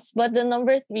cause, but the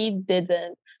number three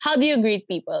didn't. How do you greet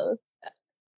people?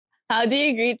 How do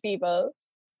you greet people?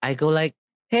 I go like,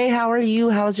 hey, how are you?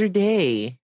 How's your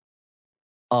day?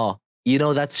 Oh, you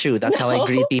know that's true. That's how I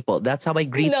greet people. That's how I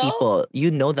greet people.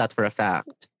 You know that for a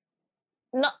fact.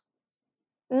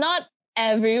 Not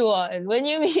everyone. When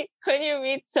you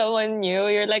meet someone new,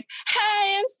 you're like,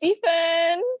 "Hi, I'm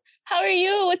Stephen. How are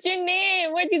you? What's your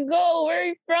name? Where'd you go? Where are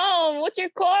you from? What's your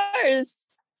course?"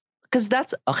 Because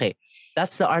that's okay.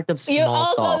 That's the art of small you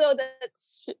also talk. know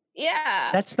that's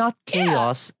That's not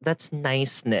chaos. Yeah. That's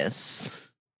niceness.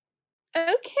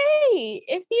 Okay,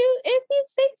 if you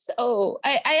say so,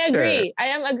 I agree. Sure. I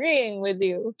am agreeing with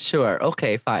you. Sure.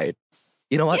 Okay. Fine.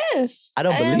 You know what? Yes, I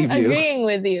don't believe you. Agreeing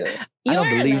with you. I don't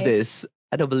believe this.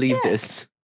 I don't believe this.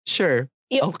 Sure.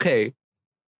 Okay.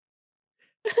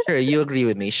 Sure, you agree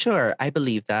with me. Sure, I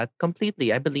believe that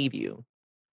completely. I believe you.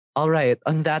 All right.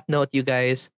 On that note, you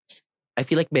guys, I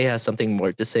feel like Bea has something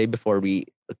more to say before we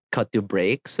cut to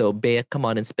break. So, Bea, come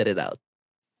on and spit it out.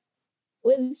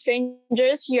 With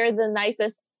strangers, you're the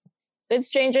nicest. With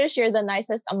strangers, you're the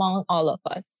nicest among all of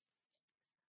us.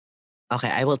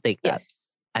 Okay, I will take that.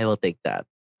 Yes. I will take that.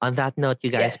 On that note,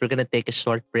 you guys, we're going to take a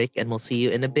short break and we'll see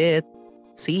you in a bit.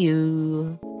 See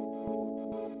you.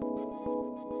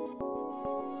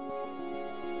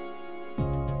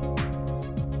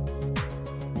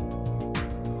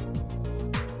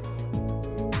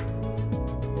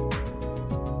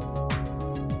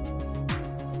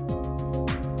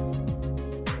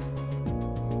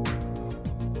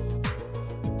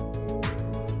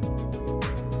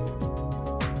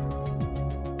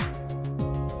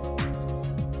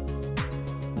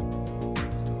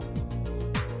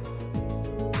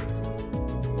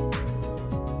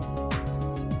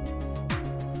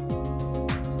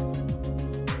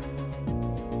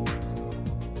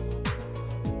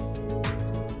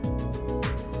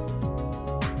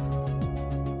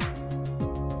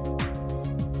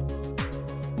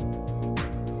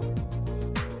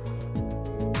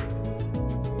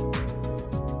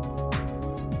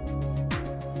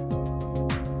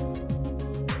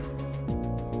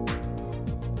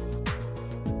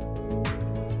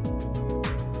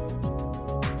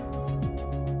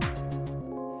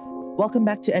 Welcome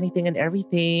back to Anything and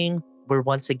Everything. We're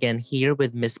once again here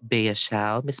with Miss Bea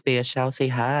Xiao. Miss Bea Xiao, say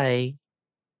hi.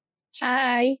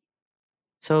 Hi.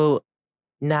 So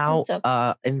now,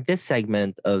 in this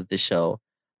segment of the show,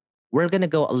 we're gonna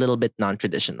go a little bit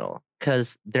non-traditional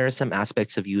because there are some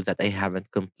aspects of you that I haven't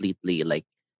completely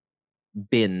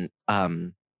been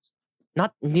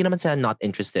not hindi naman sa not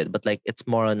interested, but it's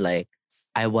more on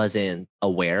I wasn't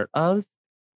aware of.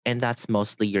 And that's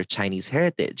mostly your Chinese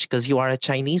heritage because you are a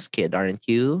Chinese kid, aren't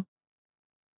you?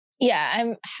 Yeah,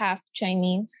 I'm half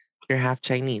Chinese. You're half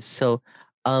Chinese. So,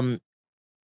 from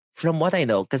what I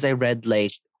know, because I read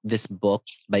this book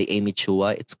by Amy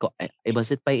Chua. It's called.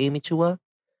 Was it by Amy Chua?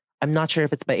 I'm not sure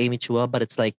if it's by Amy Chua, but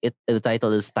it's the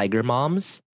title is Tiger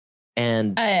Moms,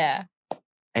 and yeah,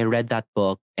 I read that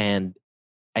book and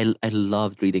I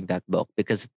loved reading that book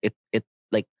because it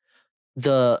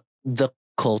the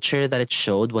culture that it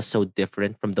showed was so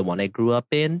different from the one I grew up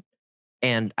in.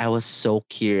 And I was so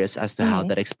curious as to how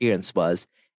that experience was.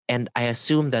 And I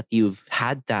assume that you've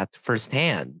had that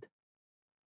firsthand.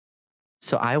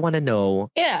 So I want to know,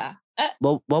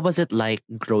 what was it like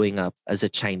growing up as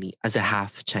a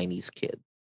half Chinese kid?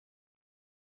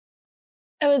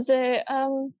 I would say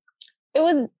it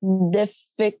was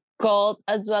difficult,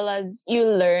 as well as you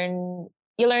learn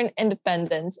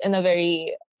independence in a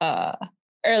very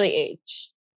early age.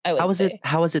 I would say.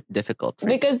 How was it difficult for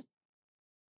you? Because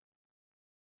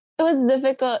it was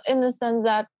difficult in the sense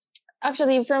that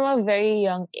actually from a very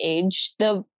young age,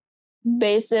 the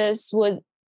basis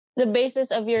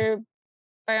of your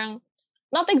parang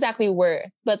not exactly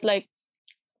worth, but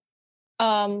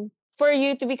for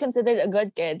you to be considered a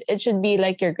good kid, it should be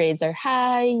your grades are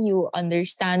high, you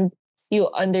understand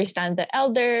the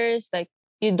elders,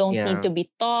 you don't need to be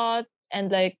taught,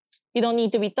 and you don't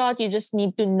need to be taught, you just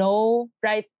need to know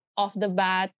right off the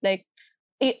bat.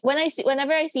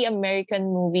 Whenever I see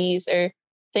American movies or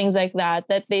things like that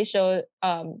they show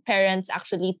parents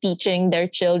actually teaching their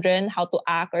children how to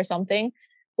act or something.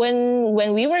 When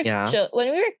we were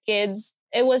kids,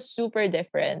 it was super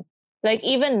different.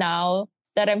 Even now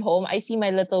that I'm home, I see my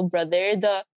little brother.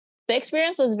 The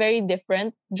experience was very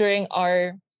different during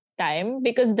our time,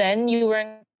 because then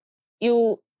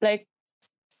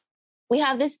we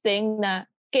have this thing that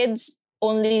kids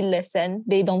only listen,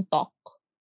 they don't talk.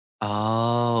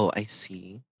 Oh, I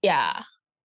see. Yeah.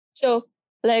 So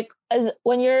as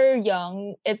when you're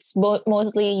young, it's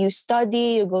mostly you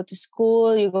study, you go to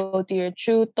school, you go to your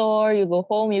tutor, you go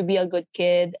home, you be a good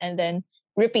kid, and then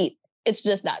repeat. It's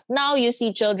just that. Now you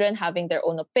see children having their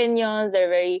own opinions. They're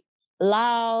very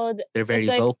loud. They're very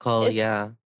vocal.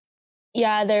 Yeah.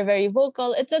 Yeah, they're very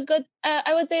vocal. It's a good.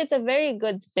 I would say it's a very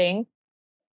good thing.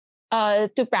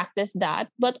 To practice that,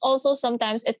 but also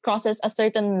sometimes it crosses a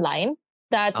certain line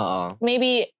that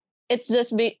maybe it's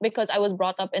just because I was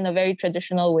brought up in a very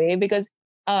traditional way, because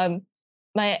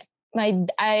my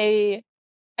I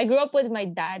grew up with my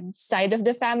dad's side of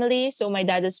the family, so my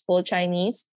dad is full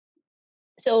Chinese.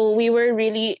 So we were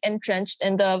really entrenched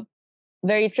in the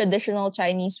very traditional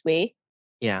Chinese way.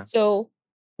 Yeah. So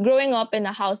growing up in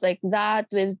a house like that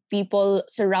with people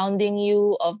surrounding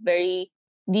you of very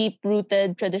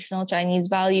deep-rooted traditional Chinese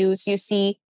values, you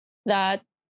see that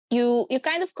you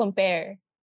kind of compare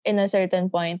in a certain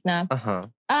point na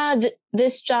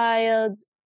this child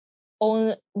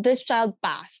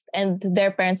passed and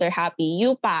their parents are happy.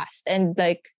 You passed and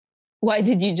why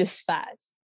did you just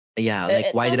fast?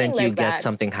 Yeah, why didn't you get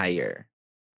something higher?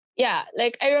 Yeah,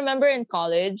 I remember in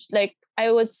college,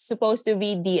 I was supposed to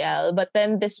be DL, but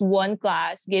then this one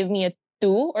class gave me a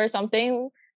 2 or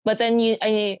something. But then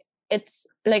it's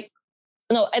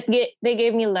no, they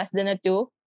gave me less than a 2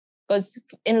 because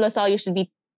in LaSalle you should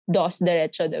be DOS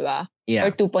derecho, diba? Yeah.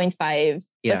 Or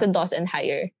 2.5. Yeah. Basta DOS and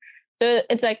higher. So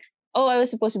it's like, oh, I was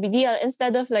supposed to be DL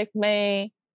instead of like my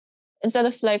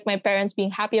parents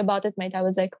being happy about it. My dad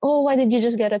was like, oh, why did you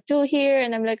just get a 2 here?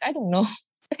 And I'm like, I don't know.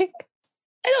 I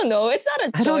don't know. It's not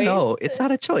a choice. I don't know. It's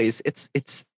not a choice. It's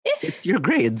your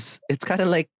grades. It's kind of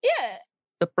like yeah.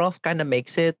 The prof kind of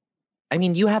makes it. I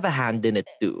mean, you have a hand in it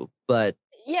too, but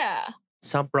yeah,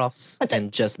 some profs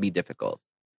can just be difficult.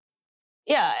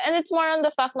 Yeah, and it's more on the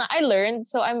fact that I learned,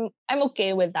 so I'm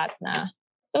okay with that na.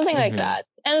 Something like that.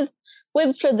 And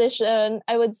with tradition,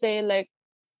 I would say like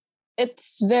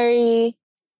it's a very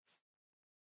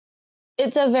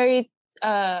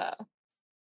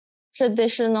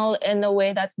traditional in a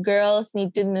way that girls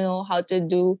need to know how to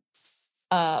do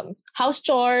house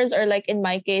chores, or like in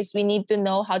my case, we need to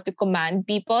know how to command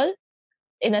people.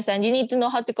 In a sense, you need to know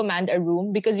how to command a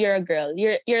room because you're a girl.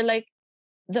 You're like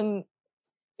the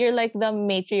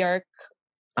matriarch.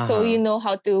 So you know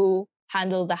how to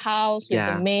handle the house with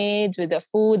the maids, with the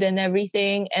food and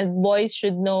everything. And boys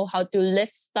should know how to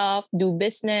lift stuff, do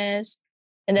business,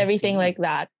 and everything like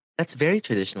that. That's very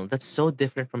traditional. That's so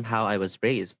different from how I was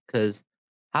raised. Because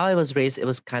how I was raised, it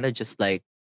was kind of just like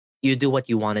you do what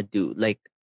you want to do. Like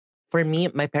for me,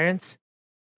 my parents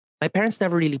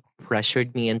never really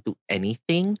pressured me into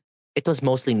anything. It was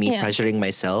mostly me pressuring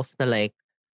myself. Like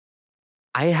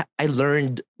I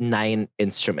learned 9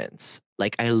 instruments.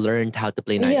 Like I learned how to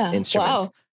play 9 instruments. Wow.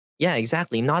 Yeah,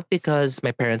 exactly. Not because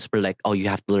my parents were like, "Oh, you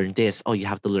have to learn this. Oh, you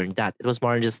have to learn that." It was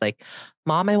more just like,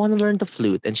 "Mom, I want to learn the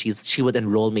flute," and she would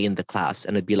enroll me in the class,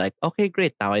 and it'd be like, "Okay,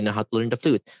 great. Now I know how to learn the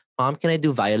flute. Mom, can I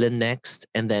do violin next?"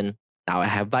 And then now I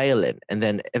have violin, and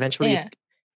then eventually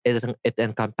it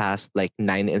encompassed like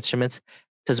 9 instruments.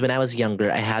 Because when I was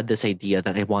younger, I had this idea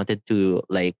that I wanted to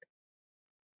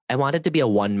be a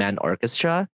one-man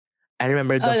orchestra. I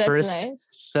remember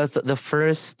the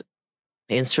first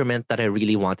instrument that I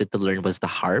really wanted to learn was the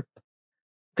harp.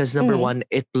 Because number one,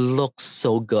 it looks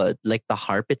so good. Like the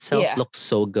harp itself looks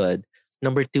so good.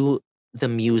 Number two, the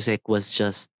music was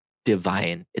just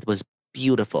divine. It was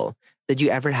beautiful. Did you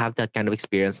ever have that kind of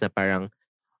experience na parang,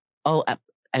 oh,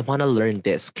 I want to learn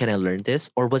this. Can I learn this?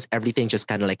 Or was everything just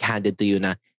kind of like handed to you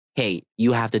na, hey,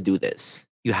 you have to do this.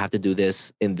 You have to do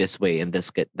this in this way and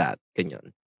this, that.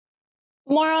 Ganyan.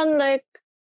 More on like,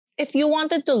 if you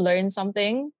wanted to learn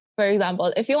something, for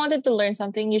example, if you wanted to learn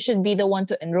something, you should be the one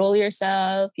to enroll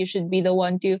yourself. You should be the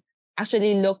one to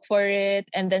actually look for it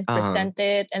and then present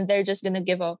it. And they're just going to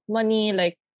give out money.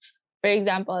 Like, for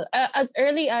example, as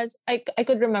early as I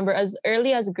could remember, as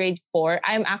early as grade 4,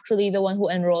 I'm actually the one who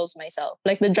enrolls myself.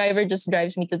 Like the driver just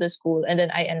drives me to the school and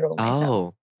then I enroll myself.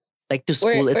 Oh, like to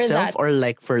school itself or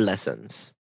like for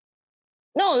lessons?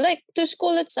 No, like to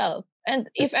school itself. And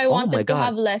if I wanted to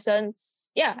have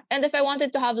lessons, and if I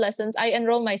wanted to have lessons, I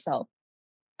enroll myself.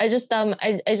 I just tell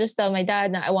my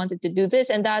dad that I wanted to do this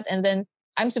and that, and then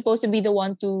I'm supposed to be the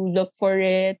one to look for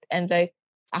it and like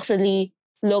actually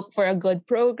look for a good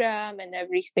program and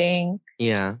everything.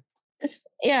 Yeah.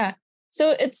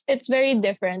 So it's very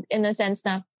different in the sense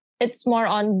that it's more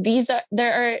on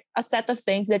there are a set of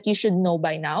things that you should know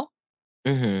by now.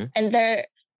 And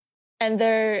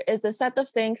there is a set of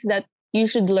things that you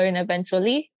should learn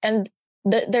eventually. And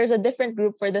there's a different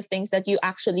group for the things that you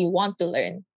actually want to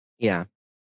learn. Yeah.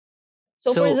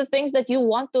 So for the things that you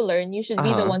want to learn, you should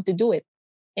be the one to do it.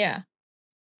 Yeah.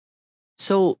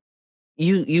 So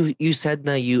you said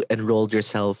na you enrolled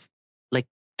yourself like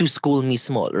to school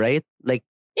mismo, right? Like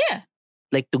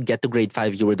like to get to grade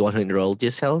 5, you were the one who enrolled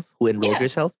yourself?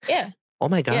 Yeah. Oh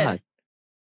my God.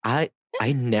 Yeah.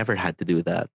 I never had to do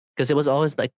that. Because it was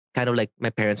always like kind of like my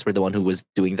parents were the one who was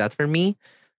doing that for me.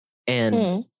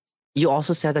 And you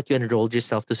also said that you enrolled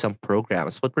yourself to some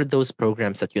programs. What were those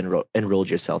programs that you enrolled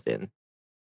yourself in?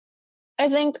 I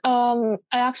think I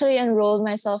actually enrolled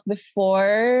myself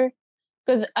before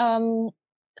because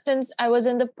since I was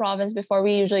in the province before,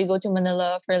 we usually go to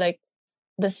Manila for like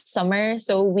the summer.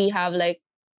 So we have like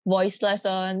voice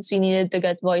lessons. We needed to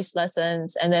get voice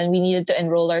lessons, and then we needed to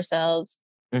enroll ourselves.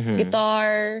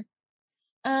 Guitar,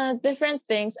 different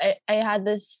things. I had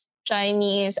this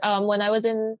Chinese. When I was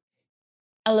in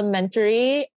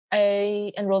elementary,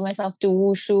 I enrolled myself to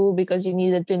wushu because you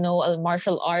needed to know a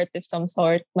martial art of some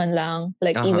sort, man lang,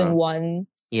 like even one.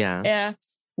 Yeah.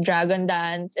 Dragon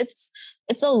dance.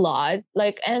 It's a lot.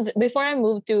 Like, and before I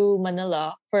moved to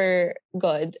Manila for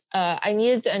good, I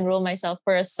needed to enroll myself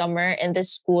for a summer in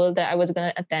this school that I was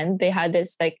gonna attend. They had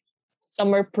this like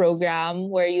summer program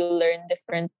where you learn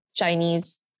different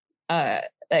Chinese,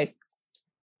 like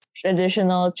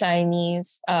traditional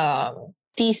Chinese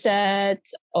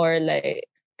T-sets or like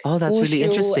Oh, that's really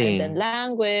wushu and then interesting.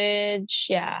 language.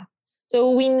 Yeah. So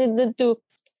we needed to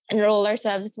enroll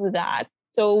ourselves to that.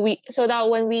 So that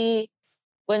when we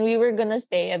were gonna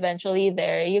stay eventually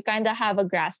there, you kind of have a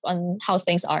grasp on how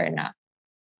things are now.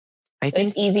 I So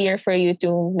it's think easier for you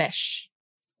to mesh.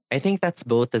 I think that's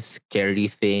both a scary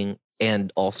thing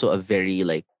and also a very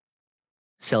like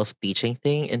self-teaching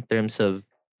thing in terms of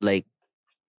like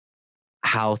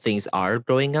how things are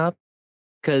growing up.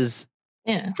 Because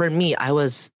Yeah. for me,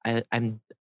 I'm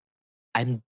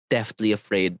definitely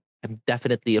afraid. I'm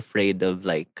definitely afraid of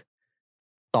like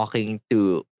talking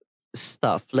to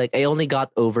stuff. Like I only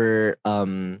got over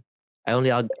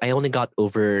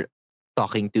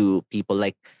talking to people,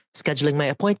 like scheduling my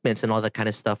appointments and all that kind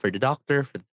of stuff for the doctor,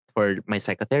 for my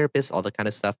psychotherapist, all that kind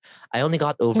of stuff. I only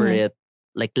got over Mm-hmm. it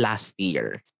like last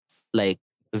year, like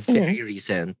Mm-hmm. very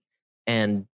recent.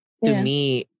 And to Yeah.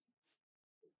 me,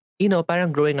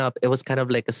 parang growing up, it was kind of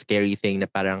like a scary thing na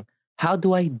parang, how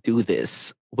do I do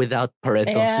this without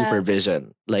parental Yeah.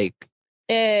 supervision? Like,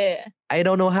 Yeah. I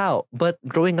don't know how. But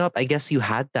growing up, I guess you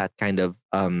had that kind of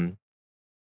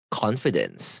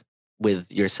confidence with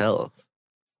yourself.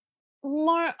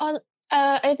 More on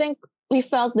I think we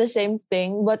felt the same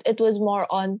thing, but it was more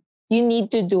on you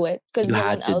need to do it because You no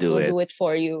one had to else do will it. do it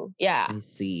for you. Yeah. I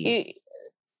see.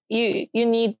 You you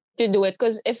need to do it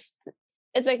because if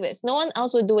it's like this, no one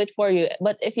else would do it for you.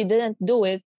 But if you didn't do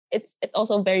it, it's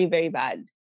also very, very bad.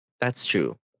 That's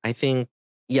true. I think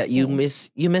yeah,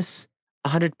 Mm. you miss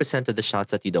 100% of the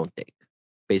shots that you don't take,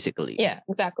 basically. Yeah,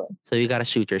 exactly. So you gotta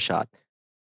shoot your shot.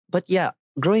 But yeah,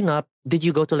 growing up, did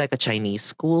you go to like a Chinese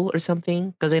school or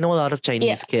something? Because I know a lot of Yeah.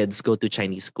 Chinese kids go to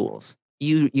Chinese schools.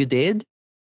 You did?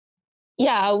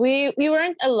 Yeah, we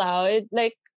weren't allowed.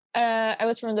 Like I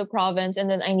was from the province and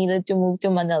then I needed to move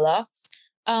to Manila.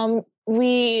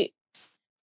 We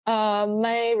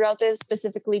my relatives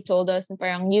specifically told us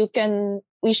parang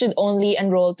we should only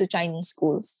enroll to Chinese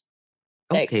schools.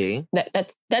 Like Okay.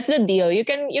 that's the deal. You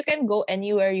can go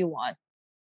anywhere you want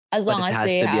as But long it as has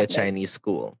they to be a have like Chinese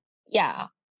school. yeah.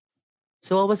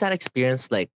 So what was that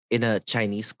experience like in a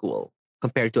Chinese school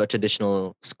compared to a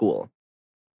traditional school?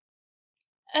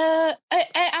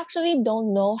 I actually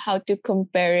don't know how to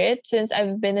compare it since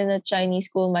I've been in a Chinese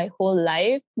school my whole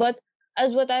life. But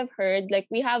as what I've heard, like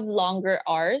we have longer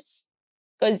hours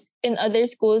because in other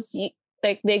schools,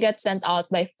 like they get sent out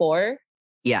by 4.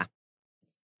 Yeah.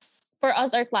 For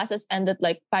us, our classes end at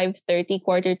like 5:30,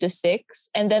 quarter to 6,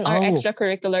 and then our Oh,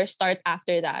 extracurriculars start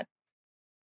after that,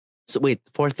 so wait,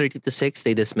 4:30 to 6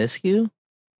 they dismiss you?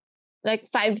 like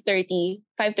 5:30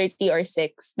 or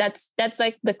 6. That's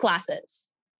like the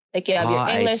classes. Like you have your Ah,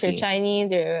 I English, your see.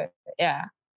 Chinese, your yeah.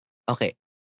 Okay,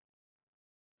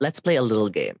 let's play a little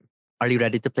game. Are you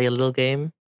ready to play a little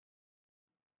game?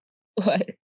 What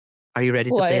Are you ready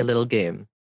to play a what? little game?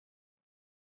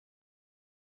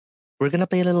 We're gonna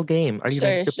play a little game. Are you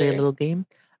ready Sure, to play a sure. little game?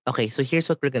 Okay, so here's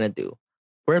what we're gonna do.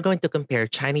 We're going to compare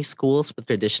Chinese schools with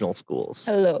traditional schools.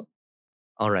 Hello.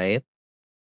 All right.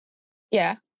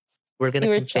 Yeah, We're gonna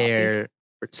you were choppy. compare.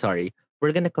 Sorry,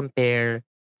 we're gonna compare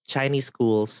Chinese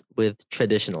schools with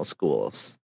traditional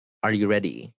schools. Are you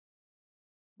ready?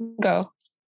 Go.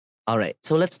 All right.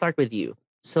 So let's start with you.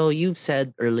 So you've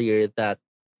said earlier that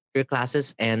your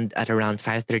classes end at around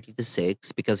 5:30 to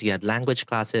 6 because you had language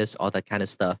classes, all that kind of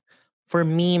stuff. For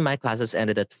me, my classes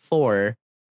ended at 4,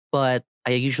 but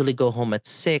I usually go home at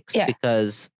 6 Yeah.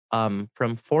 because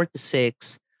from 4 to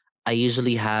 6 I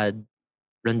usually had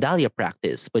rondalia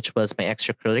practice, which was my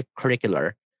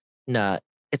extracurricular. Na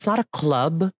it's not a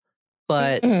club,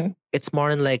 but Mhm. it's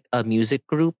more in like a music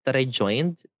group that I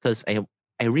joined because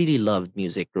I really loved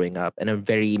music growing up and I'm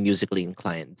very musically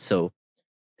inclined. So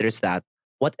there's that.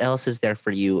 What else is there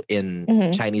for you in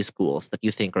Mhm. Chinese schools that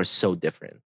you think are so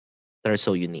different, that are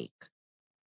so unique?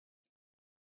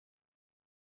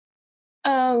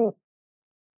 Um,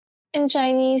 in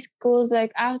Chinese schools,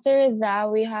 like after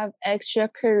that, we have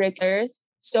extracurriculars.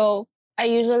 So I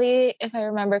usually, if I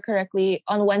remember correctly,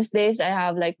 on Wednesdays I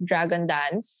have like dragon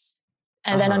dance,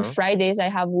 Uh and then on huh. Fridays I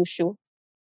have wushu,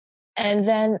 and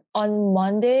then on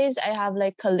Mondays I have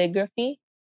like calligraphy.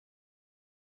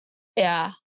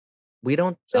 Yeah. We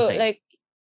don't. So Okay, like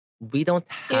we don't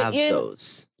have you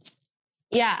those.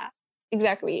 yeah,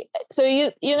 exactly. So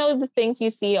you know the things you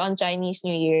see on Chinese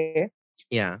New Year.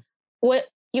 Yeah, What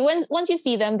you once you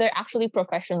see them, they're actually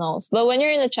professionals. But when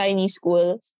you're in a Chinese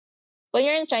school, when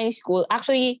you're in Chinese school,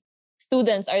 actually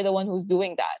students are the one who's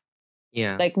doing that,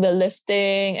 yeah. like the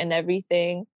lifting and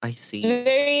everything. I It's see.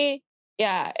 very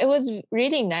yeah. It was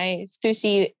really nice to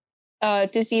see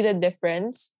the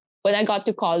difference. when I got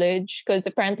to college, because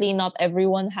apparently not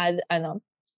everyone had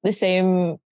the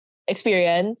same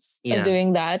experience of Yeah.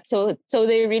 doing that. So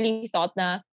they really thought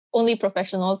na only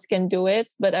professionals can do it.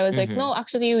 But I was like, Mm-hmm. no,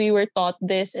 actually we were taught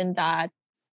this and that.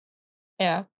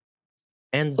 Yeah.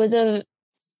 It And was a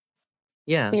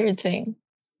yeah, weird thing.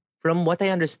 from what I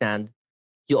understand,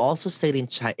 you also stayed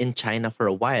in China for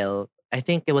a while. I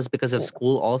think it was because of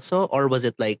school also, or was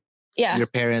it like Yeah. your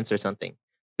parents or something?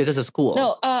 Because of school.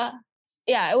 No,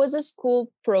 yeah, it was a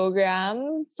school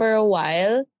program for a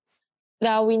while.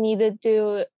 Now we needed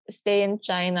to stay in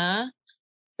China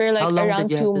for How like long did around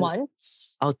you have two to?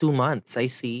 months. Oh, 2 months. I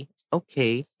see.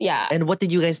 Okay. Yeah. And what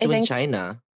did you guys I do in think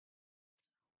China?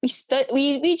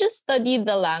 we just studied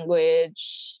the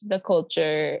language, the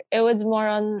culture. It was more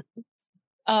on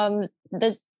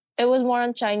the it was more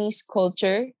on Chinese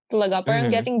culture. Talaga, parang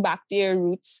Mm-hmm. getting back to your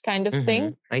roots kind of Mm-hmm. thing.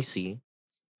 I see.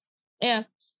 Yeah.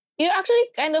 You actually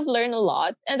kind of learn a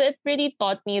lot, and it really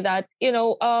taught me that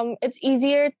it's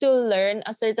easier to learn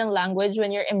a certain language when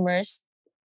you're immersed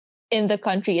in the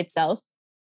country itself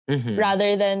Mm-hmm.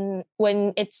 rather than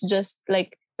when it's just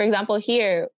like, for example,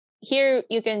 here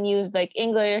you can use like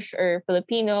English or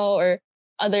Filipino or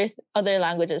other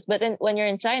languages, but then when you're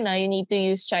in China you need to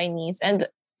use Chinese, and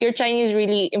your Chinese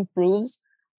really improves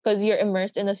because you're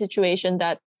immersed in a situation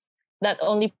that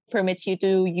only permits you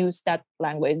to use that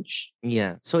language.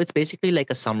 Yeah. So it's basically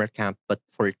like a summer camp, but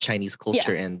for Chinese Yeah.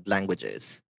 culture and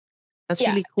languages. That's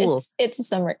Yeah, really cool. it's a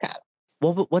summer camp.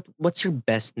 What's your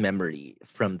best memory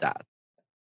from that?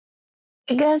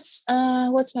 I guess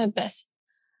what's my best?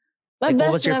 My Like, what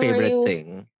best was your memory. favorite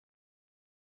thing?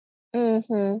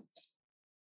 Mhm.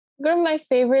 Girl, my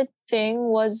favorite thing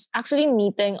was actually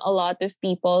meeting a lot of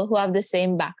people who have the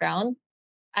same background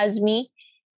as me,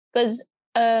 because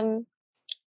um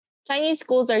Chinese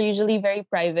schools are usually very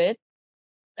private.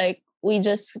 Like we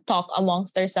just talk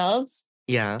amongst ourselves.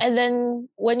 Yeah. And then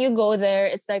when you go there,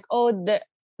 it's like, oh,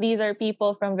 these are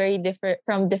people from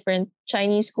different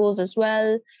Chinese schools as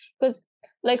well. Because,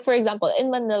 like for example, in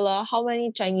Manila, how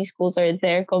many Chinese schools are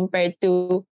there compared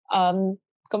to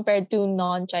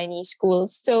non-Chinese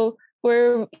schools? So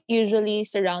we're usually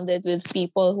surrounded with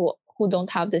people who don't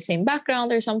have the same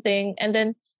background or something. And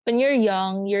then when you're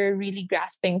young, you're really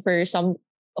grasping for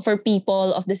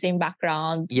people of the same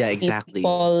background, Yeah, exactly.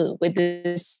 people with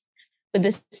the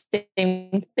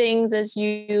same things as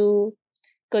you,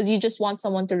 because you just want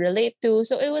someone to relate to.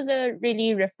 So it was a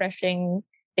really refreshing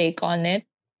take on it.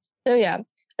 So yeah,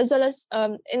 as well as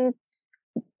in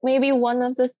maybe one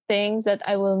of the things that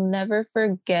I will never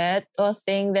forget while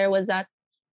staying there was that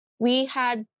we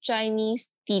had Chinese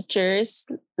teachers.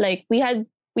 Like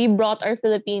we brought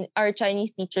our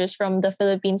Chinese teachers from the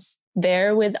Philippines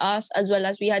there with us, as well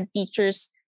as we had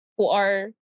teachers who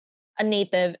are a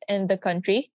native in the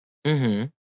country, Mm-hmm.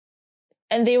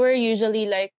 and they were usually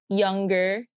like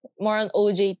younger, more on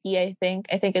OJT. I think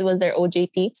it was their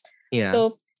OJT. Yeah,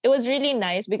 So it was really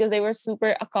nice because they were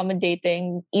super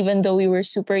accommodating, even though we were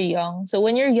super young. So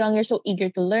when you're young, you're so eager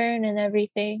to learn and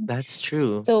everything. that's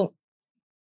true. So,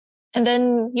 and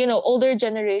then older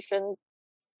generation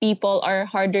people are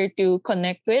harder to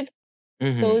connect with.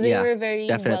 Mm-hmm. So they Yeah, were very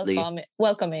definitely.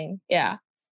 welcoming. Yeah,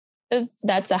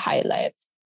 that's a highlight.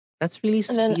 That's really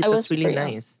And then sweet. I was That's really super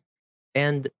young. nice.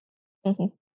 And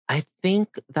Mhm. I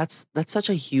think that's such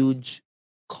a huge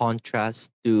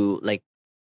contrast to like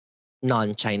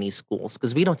non-Chinese schools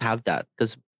because we don't have that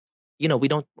because we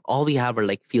don't all we have are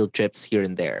like field trips here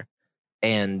and there.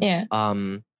 And Yeah.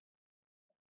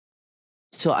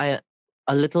 so I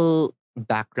a little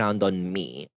background on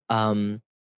me.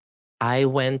 I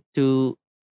went to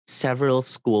several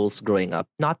schools growing up,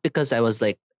 not because I was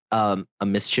like a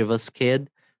mischievous kid,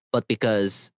 but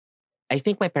because I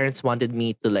think my parents wanted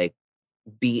me to like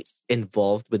be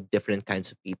involved with different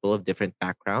kinds of people of different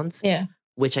backgrounds, Yeah.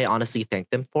 which I honestly thank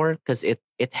them for because it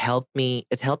helped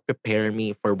prepare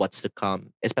me for what's to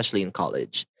come, especially in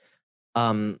college.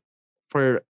 Um,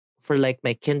 for like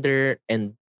my kinder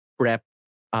and prep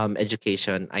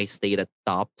education, I stayed at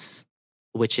Tops,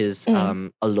 which is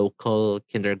Mm. a local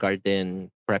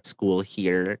kindergarten prep school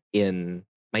here in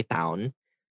my town.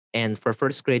 And for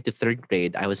first grade to third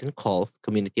grade, I was in COLF,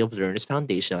 Community of Learners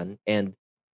Foundation, and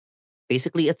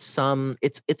basically it's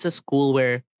a school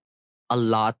where a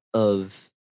lot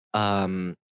of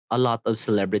um a lot of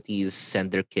celebrities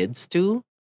send their kids to.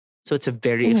 So it's a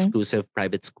very Mhm. exclusive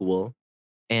private school,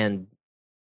 and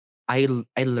I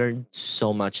learned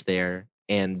so much there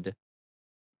and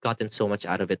gotten so much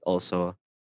out of it also.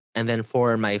 And then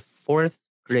for my fourth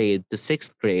grade to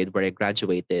sixth grade, where I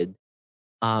graduated,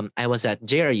 I was at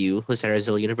JRU, Jose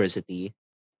Rizal University,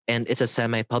 and it's a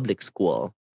semi-public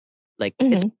school. Like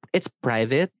Mm-hmm. it's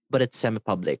private, but it's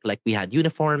semi-public. Like we had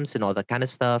uniforms and all that kind of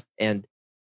stuff. And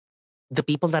the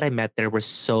people that I met there were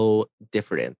so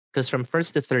different. Because from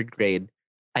first to third grade,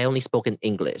 I only spoke in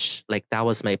English. Like Okay. that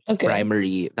was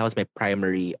my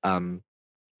primary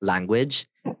language.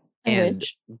 And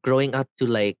Language. growing up to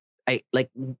like I like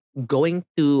going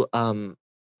to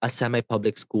a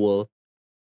semi-public school,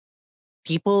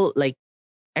 people like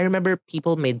I remember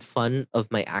people made fun of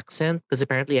my accent because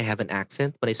apparently I have an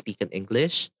accent when I speak in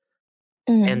English,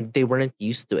 Mm-hmm. and they weren't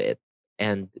used to it.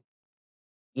 And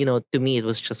to me it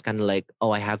was just kind of like,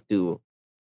 oh, I have to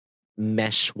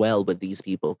mesh well with these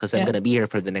people because I'm Yeah. going to be here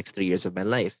for the next 3 years of my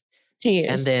life. And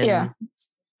Cheers. Yeah.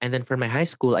 then for my high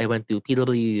school, I went to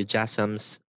PW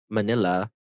Jassam's Manila,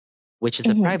 which is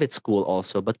a Mm-hmm. private school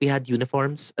also, but we had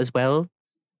uniforms as well.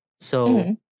 So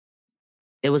Mm-hmm.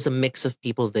 it was a mix of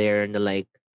people there, and like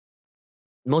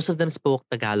most of them spoke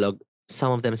Tagalog,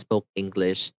 some of them spoke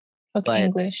English, Okay. but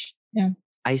English. Yeah.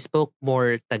 I spoke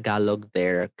more Tagalog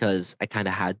there because I kind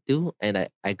of had to, and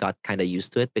I got kind of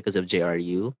used to it because of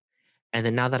JRU. And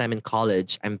then now that I'm in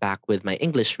college, I'm back with my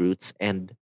English roots,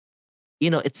 and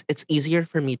it's easier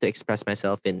for me to express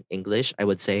myself in English, I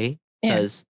would say, Yeah.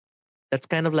 because that's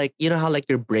kind of like how like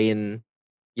your brain,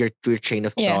 your train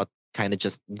of Yeah. thought kind of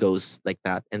just goes like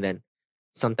that, and then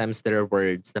sometimes there are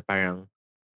words that parang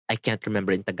I can't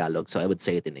remember in Tagalog, so I would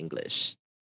say it in English.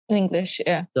 In English.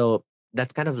 Yeah. So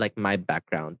that's kind of like my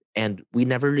background, and we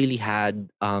never really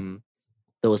had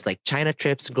those like China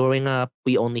trips growing up.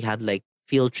 We only had like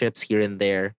field trips here and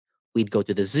there. We'd go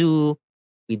to the zoo,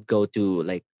 we'd go to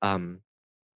like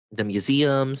the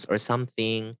museums or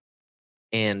something,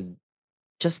 and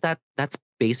just that's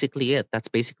basically it. That's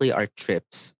basically our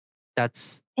trips.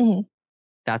 That's Mm-hmm.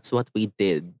 that's what we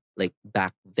did like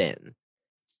back then.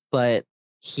 But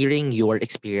hearing your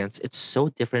experience, it's so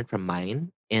different from mine,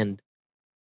 and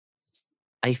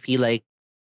I feel like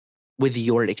with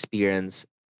your experience,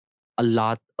 a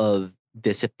lot of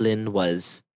discipline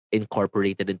was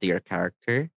incorporated into your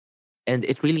character. And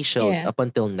it really shows Yeah. up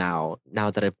until now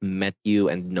that I've met you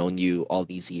and known you all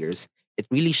these years, it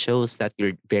really shows that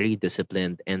you're very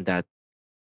disciplined and that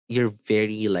you're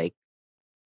very like,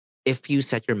 if you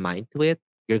set your mind to it,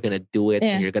 you're going to do it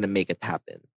and Yeah. you're going to make it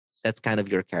happen. That's kind of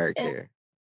your Yeah. character.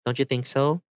 Don't you think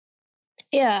so?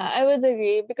 Yeah. I would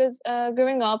agree because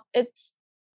growing up, it's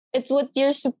what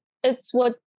it's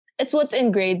what it's what's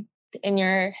ingrained in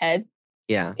your head.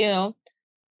 Yeah. You know,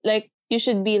 like you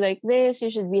should be like this, you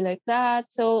should be like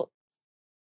that. So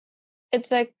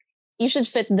it's like you should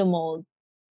fit the mold.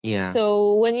 Yeah.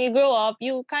 So when you grow up,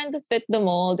 you kind of fit the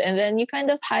mold, and then you kind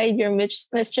of hide your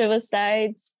mischievous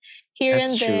sides here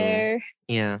That's and true. there.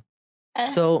 Yeah. Uh,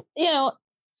 So you know,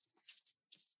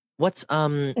 what's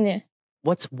yeah.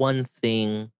 what's one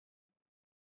thing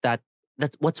that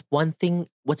what's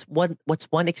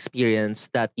one experience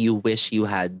that you wish you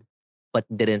had but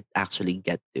didn't actually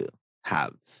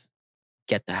have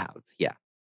get to have? Yeah.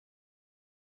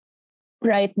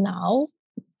 Right now,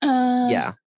 uh,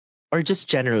 Yeah. Or just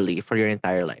generally for your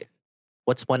entire life.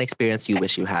 What's one experience you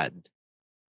wish you had?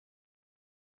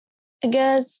 I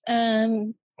guess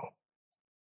I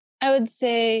would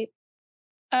say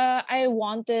I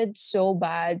wanted so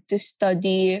bad to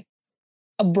study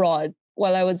abroad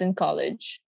while I was in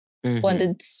college. Mhm.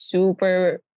 Wanted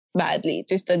super badly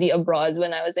to study abroad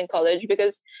when I was in college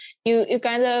because you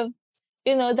kind of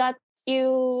that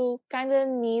you kind of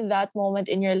need that moment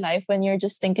in your life when you're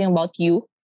just thinking about you.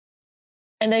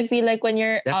 And I feel like when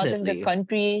you're out of the Definitely.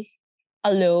 country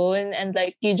alone and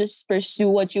like you just pursue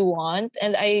what you want,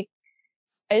 and I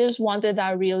just wanted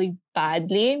that really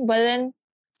badly, but then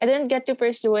I didn't get to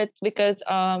pursue it because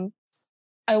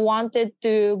I wanted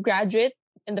to graduate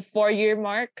in the 4 year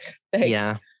mark. Like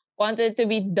Yeah. wanted to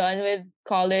be done with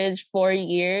college 4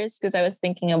 years because I was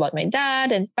thinking about my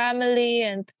dad and family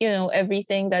and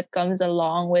everything that comes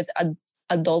along with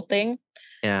adulting.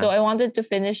 Yeah. So I wanted to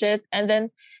finish it, and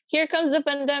then here comes the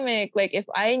pandemic. Like if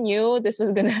I knew this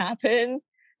was gonna happen,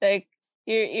 like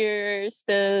you're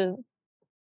still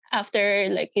after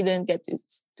like you didn't get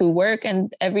to work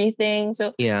and everything.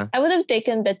 So Yeah. I would have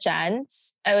taken the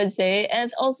chance, I would say.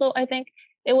 And also I think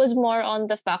it was more on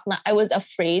the fact that I was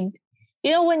afraid.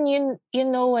 When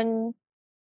when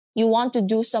you want to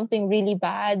do something really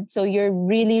bad, so you're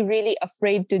really, really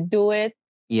afraid to do it.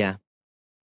 Yeah.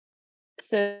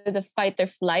 So the fight or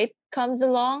flight comes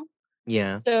along.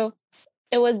 Yeah. So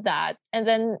it was that. And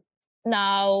then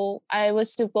now I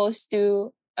was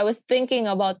thinking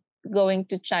about going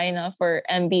to China for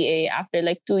MBA after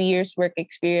like 2 years work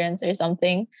experience or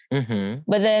something. Mhm.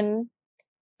 But then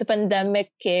the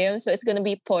pandemic came, so it's gonna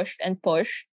be pushed and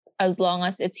pushed as long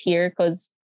as it's here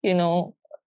because you know,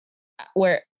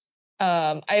 where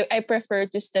I prefer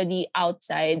to study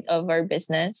outside of our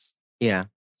business. Yeah.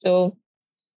 So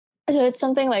it's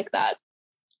something like that.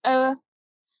 Uh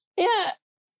yeah.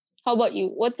 How about you?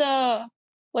 What's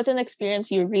an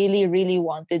experience you really, really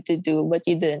wanted to do but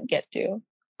you didn't get to?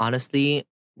 Honestly,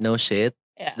 no shit.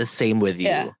 Yeah. The same with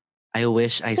Yeah. you. I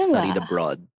wish I studied Diba?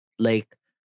 abroad. Like,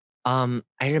 I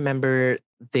remember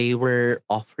they were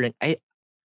offering. I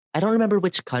don't remember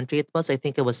which country it was. I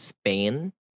think it was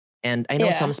Spain, and I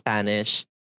know some Yeah. Spanish,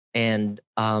 and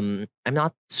I'm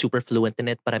not super fluent in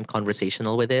it, but I'm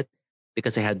conversational with it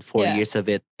because I had 4 years Yeah. of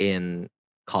it in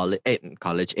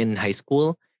in high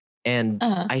school, and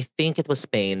Uh-huh. I think it was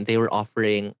Spain. They were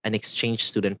offering an exchange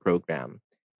student program,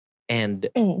 and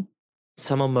Mm.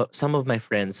 some of my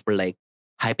friends were like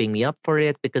hyping me up for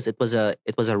it because it was a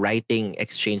writing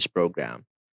exchange program.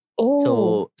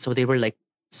 Oh. So they were like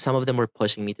some of them were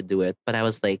pushing me to do it, but I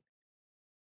was like,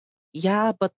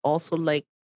 yeah, but also like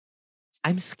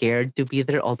I'm scared to be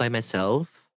there all by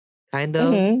myself, kind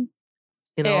of, Mm-hmm.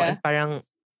 you know, and Yeah. parang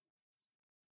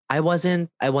I wasn't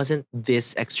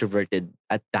this extroverted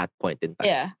at that point in time.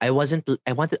 Yeah. I wasn't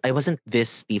this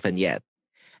Stephen yet.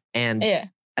 And Yeah.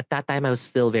 at that time I was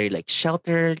still very like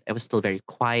sheltered. I was still very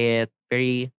quiet,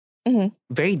 Mm-hmm.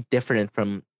 very different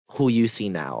from who you see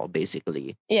now,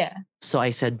 basically. Yeah. So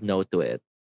I said no to it.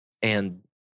 And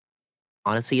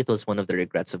honestly, it was one of the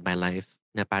regrets of my life.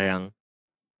 Na parang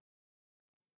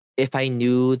if I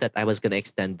knew that I was gonna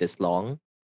extend this long,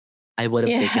 Yeah. I would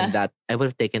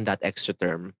have taken that extra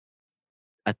term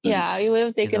at Yeah. You would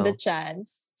least, have taken the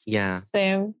chance. Yeah,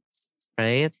 Same.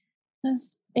 right?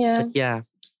 Yeah. But yeah,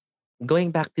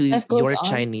 going back to Life goes on.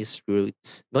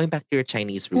 going back to your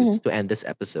Chinese Mm-hmm. roots to end this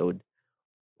episode,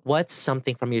 what's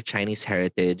something from your Chinese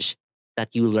heritage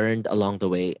that you learned along the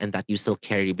way and that you still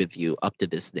carry with you up to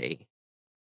this day?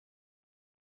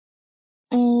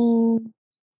 Mm,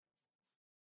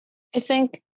 I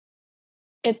think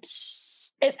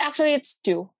it's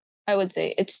two. I would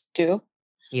say it's two.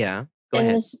 Yeah, go And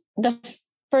ahead. the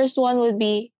first one would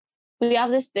be we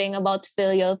have this thing about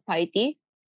filial piety.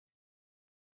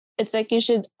 It's like you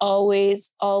should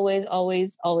always, always,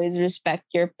 always, always respect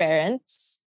your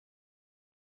parents.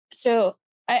 So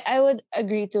I would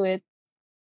agree to it.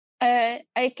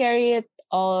 I carry it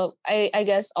all I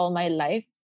guess all my life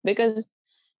because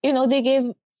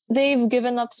they've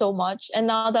given up so much, and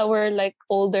now that we're like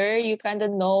older, you kind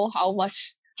of know how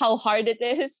hard it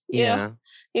is. Yeah,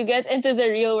 You get into the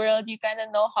real world, you kind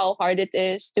of know how hard it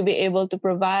is to be able to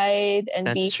provide and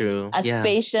that's be true. as Yeah.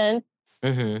 patient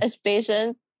Mm-hmm. as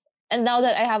patient. And now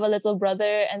that I have a little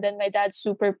brother, and then my dad's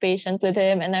super patient with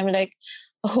him, and I'm like,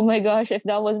 oh my gosh, if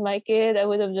that was my kid, I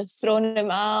would have just thrown him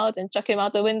out and chuck him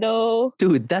out the window.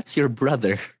 Dude, that's your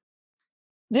brother.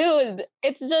 Dude,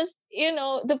 it's just,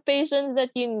 the patience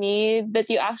that you need, that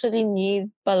you actually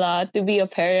need pala to be a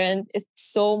parent. It's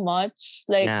so much.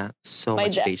 Like Yeah, so my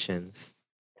much dad, patience.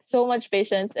 so much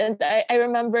patience. And I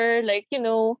remember, like,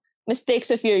 mistakes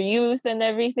of your youth and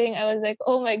everything. I was like,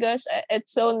 oh my gosh,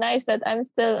 it's so nice that I'm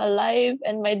still alive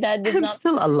and my dad did I'm not,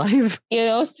 still alive. you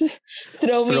know,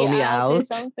 throw me Throw me out or out.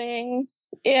 something.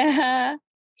 Yeah.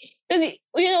 Because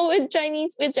with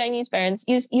Chinese parents,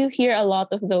 you hear a lot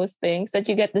of those things that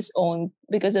you get disowned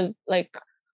because of like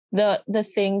the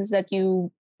things that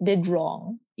you did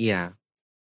wrong. Yeah,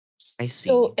 I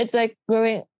So see. it's like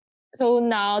growing. So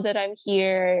now that I'm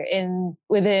here in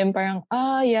with him, parang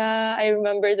yeah, I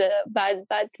remember the bad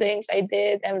things I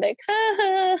did. I'm like,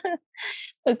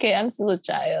 okay, I'm still a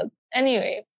child.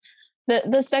 Anyway,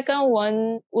 the second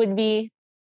one would be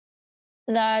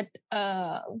that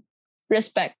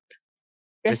respect.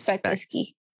 Respect Respect. is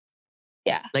key.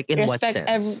 Yeah, Like in what respect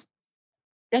sense?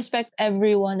 respect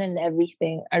everyone and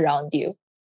everything around you.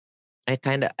 I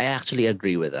actually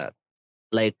agree with that.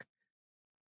 Like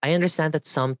I understand that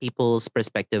some people's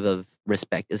perspective of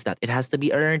respect is that it has to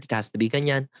be earned, it has to be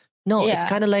ganyan. No, it's Yeah.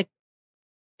 kind of like,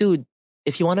 dude,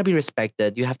 if you want to be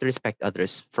respected, you have to respect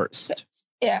others first.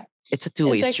 Yeah. It's a It's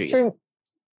two-way like street.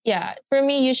 for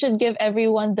me, you should give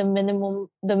everyone the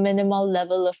minimal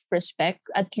level of respect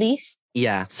at least.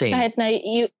 Yeah, same. Kahit na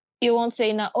you won't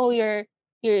say na, oh, you're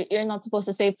not supposed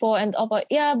to say po and opo.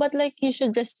 Yeah, but like you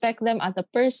should respect them as a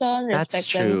person, That's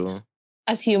respect them true.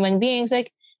 as human beings.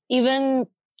 Like even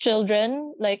children,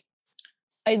 like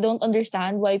I don't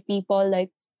understand why people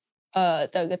like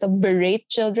berate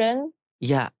children,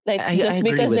 Yeah, like I just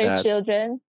agree because with they're that.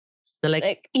 children. Na like,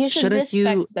 Like you should shouldn't you,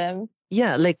 respect them.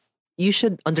 yeah, like you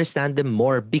should understand them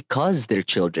more because they're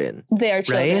children, They are right?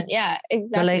 children. Yeah,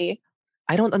 Na like, exactly.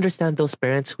 I don't understand those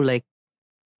parents who like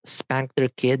spank their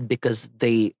kid because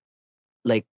they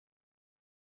like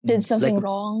did something like,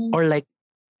 wrong. or like,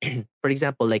 for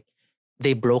example, like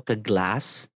they broke a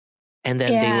glass and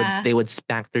then Yeah. they would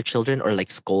spank their children or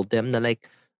like scold them. They're like,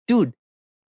 dude,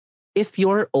 if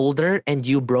you're older and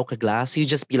you broke a glass, you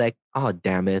just be like, oh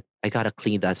damn it, I gotta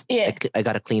clean that. Yeah. I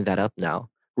gotta clean that up now,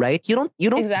 right?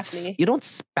 Exactly. You don't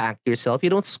spank yourself. You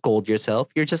don't scold yourself.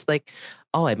 You're just like,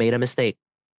 oh, I made a mistake.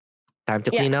 Time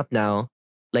to clean up now.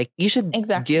 Like you should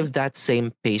give that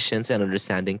same patience and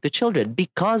understanding to children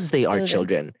because they are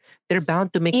children. They're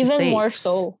bound to make even mistakes. more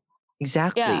so.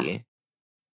 Exactly.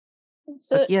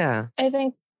 So but yeah, I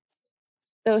think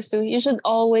those two. You should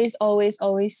always, always,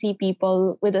 always see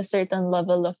people with a certain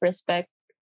level of respect.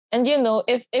 And you know,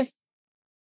 if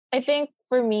I think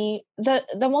for me,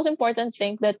 the most important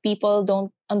thing that people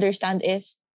don't understand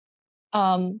is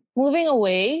moving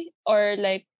away or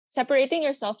like separating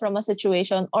yourself from a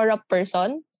situation or a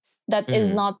person that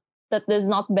is not that does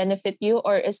not benefit you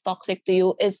or is toxic to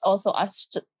you is also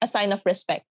a sign of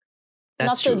respect.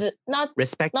 That's not true. not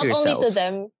respect not yourself. only to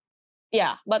them,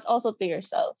 yeah, but also to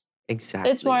yourself.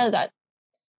 Exactly. It's more of that.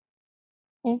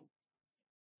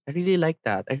 I really like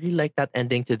that. I really like that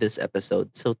ending to this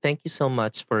episode. So thank you so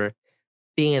much for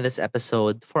being in this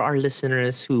episode. For our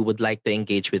listeners who would like to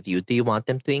engage with you, do you want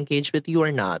them to engage with you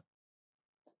or not?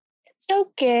 It's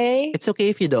okay. It's okay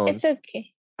if you don't. It's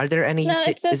okay. Are there any? No,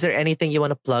 is there anything you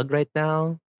want to plug right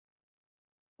now?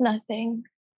 Nothing.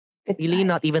 Goodbye. Really,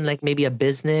 not even like maybe a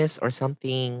business or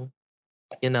something.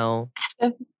 You know.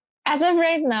 As of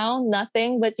right now,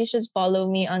 nothing. But you should follow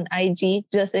me on IG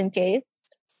just in case.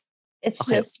 It's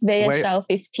just Bea Xiao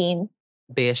 15.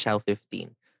 Bea Xiao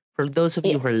 15. For those of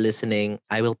you who are listening,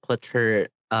 I will put her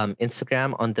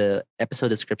Instagram on the episode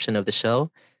description of the show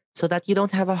so that you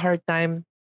don't have a hard time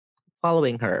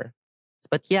following her.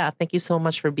 But yeah, thank you so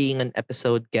much for being an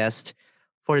episode guest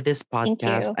for this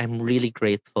podcast. I'm really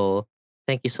grateful.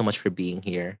 Thank you so much for being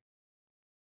here.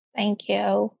 Thank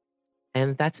you.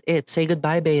 And that's it. Say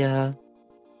goodbye, Bea.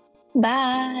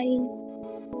 Bye.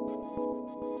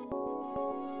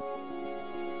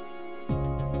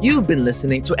 You've been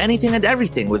listening to Anything and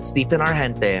Everything with Stephen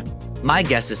Argente. My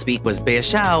guest this week was Bea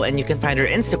Xiao, and you can find her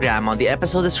Instagram on the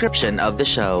episode description of the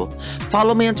show.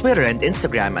 Follow me on Twitter and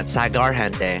Instagram at Saga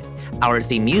Argente. Our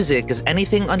theme music is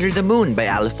Anything Under the Moon by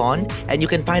Alifon, and you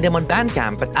can find him on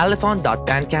Bandcamp at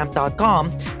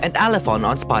alifon.bandcamp.com and Alifon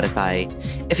on Spotify.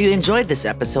 If you enjoyed this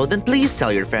episode, then please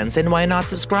tell your friends, and why not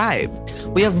subscribe?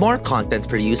 We have more content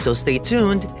for you, so stay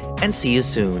tuned and see you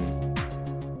soon.